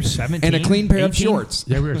Finkel We were 17. and a clean pair of 18? shorts.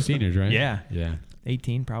 Yeah, we were seniors, right? Yeah. Yeah.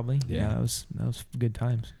 18 probably. Yeah. That was good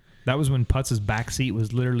times. That was when Putz's back seat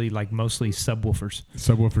was literally like mostly subwoofers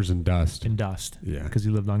Subwoofers and dust. and dust. Yeah. Because he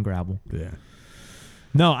lived on gravel. Yeah.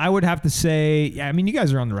 No, I would have to say, yeah, I mean, you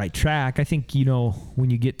guys are on the right track. I think, you know, when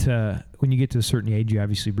you get to a certain age, you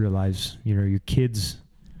obviously realize, you know, your kids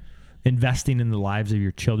investing in the lives of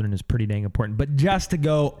your children is pretty dang important. But just to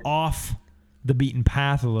go off the beaten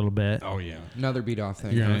path a little bit. Oh, yeah. Another beat off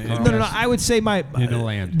thing. You're gonna- No. I would say In the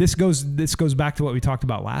land. This goes back to what we talked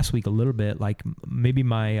about last week a little bit. Like maybe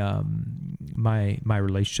my my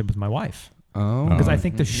relationship with my wife, Oh. because I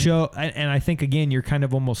think the show, and I think again you're kind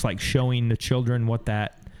of almost like showing the children what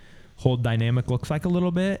that whole dynamic looks like a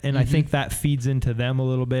little bit, and I think that feeds into them a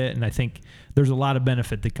little bit, and I think there's a lot of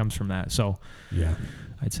benefit that comes from that. So Yeah.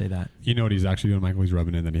 I'd say that. You know what he's actually doing, Michael? He's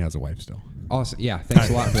rubbing in that he has a wife still. Also, yeah, thanks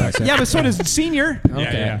a lot for that. Seth. Yeah, but so does Senior.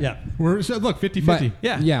 Okay. Yeah. We're so look 50-50. But,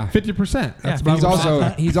 Yeah. yeah. 50%. That's about He's what-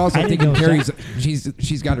 also I didn't thinking know Carrie's.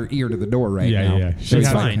 She's got her ear to the door right Yeah, now. yeah. So She it's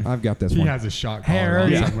has fine. I've got this He one. has a shot Hey, collar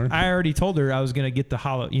on somewhere. I already told her I was gonna get the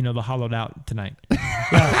hollowed out tonight.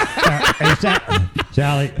 Hey,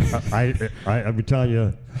 Sally, I've been telling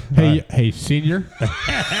you. Hey, senior.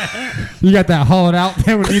 You got that hollowed out?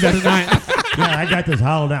 They would need that tonight. Yeah, I got this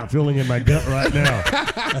hollowed out feeling in my gut right now.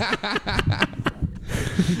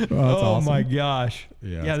 Oh awesome. my gosh.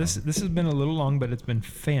 Yeah, Yeah, that's this has been a little long, but it's been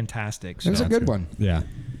fantastic. It was So a good one. Yeah.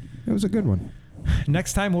 It was a good one.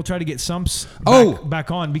 next time we'll try to get Sumps back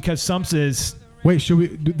on because Sumps is Wait, should we?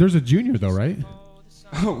 There's a junior though, right?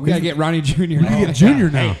 Oh, we gotta get Ronnie Jr. We get junior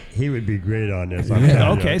now. He would be great on this.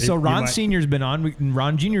 okay. So Ron Senior's been on.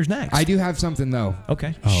 Ron Junior's next. I do have something though.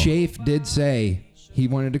 Okay. Shafe did say he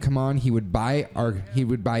wanted to come on. He would buy 3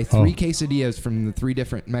 quesadillas from the 3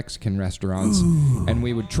 different Mexican restaurants, and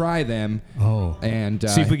we would try them. Oh. And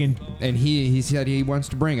See if we can. And he said he wants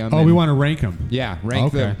to bring them. Oh, we want to rank them. Yeah,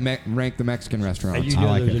 rank Okay. rank the Mexican restaurants. And you know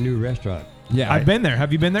like there's it. a new restaurant. Yeah, I've been there.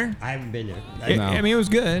 Have you been there? I haven't been there. No. I mean, it was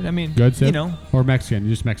good. I mean, Good, Sid? you know, Or Mexican?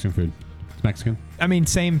 Just Mexican food. It's Mexican. I mean,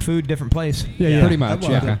 same food, different place. Yeah, pretty much.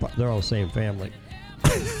 Well, Yeah, they're all the same family.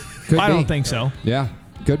 could I be. don't think so. Yeah,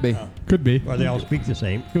 could be. Could be. Or they all speak the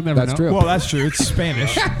same. You'll never That's know. true. Well, that's true. It's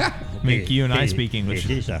Spanish. I mean, you and I speak English.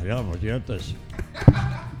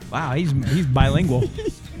 Wow, he's bilingual.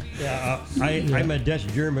 Yeah, I'm a Dutch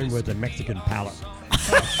German with a Mexican palate.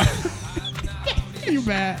 You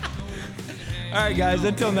bet. All right, guys.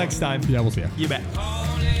 Until next time. Yeah, we'll see ya. You bet.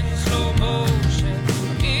 Slow motion,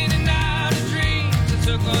 in and out of dreams. I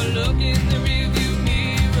took a look in the rear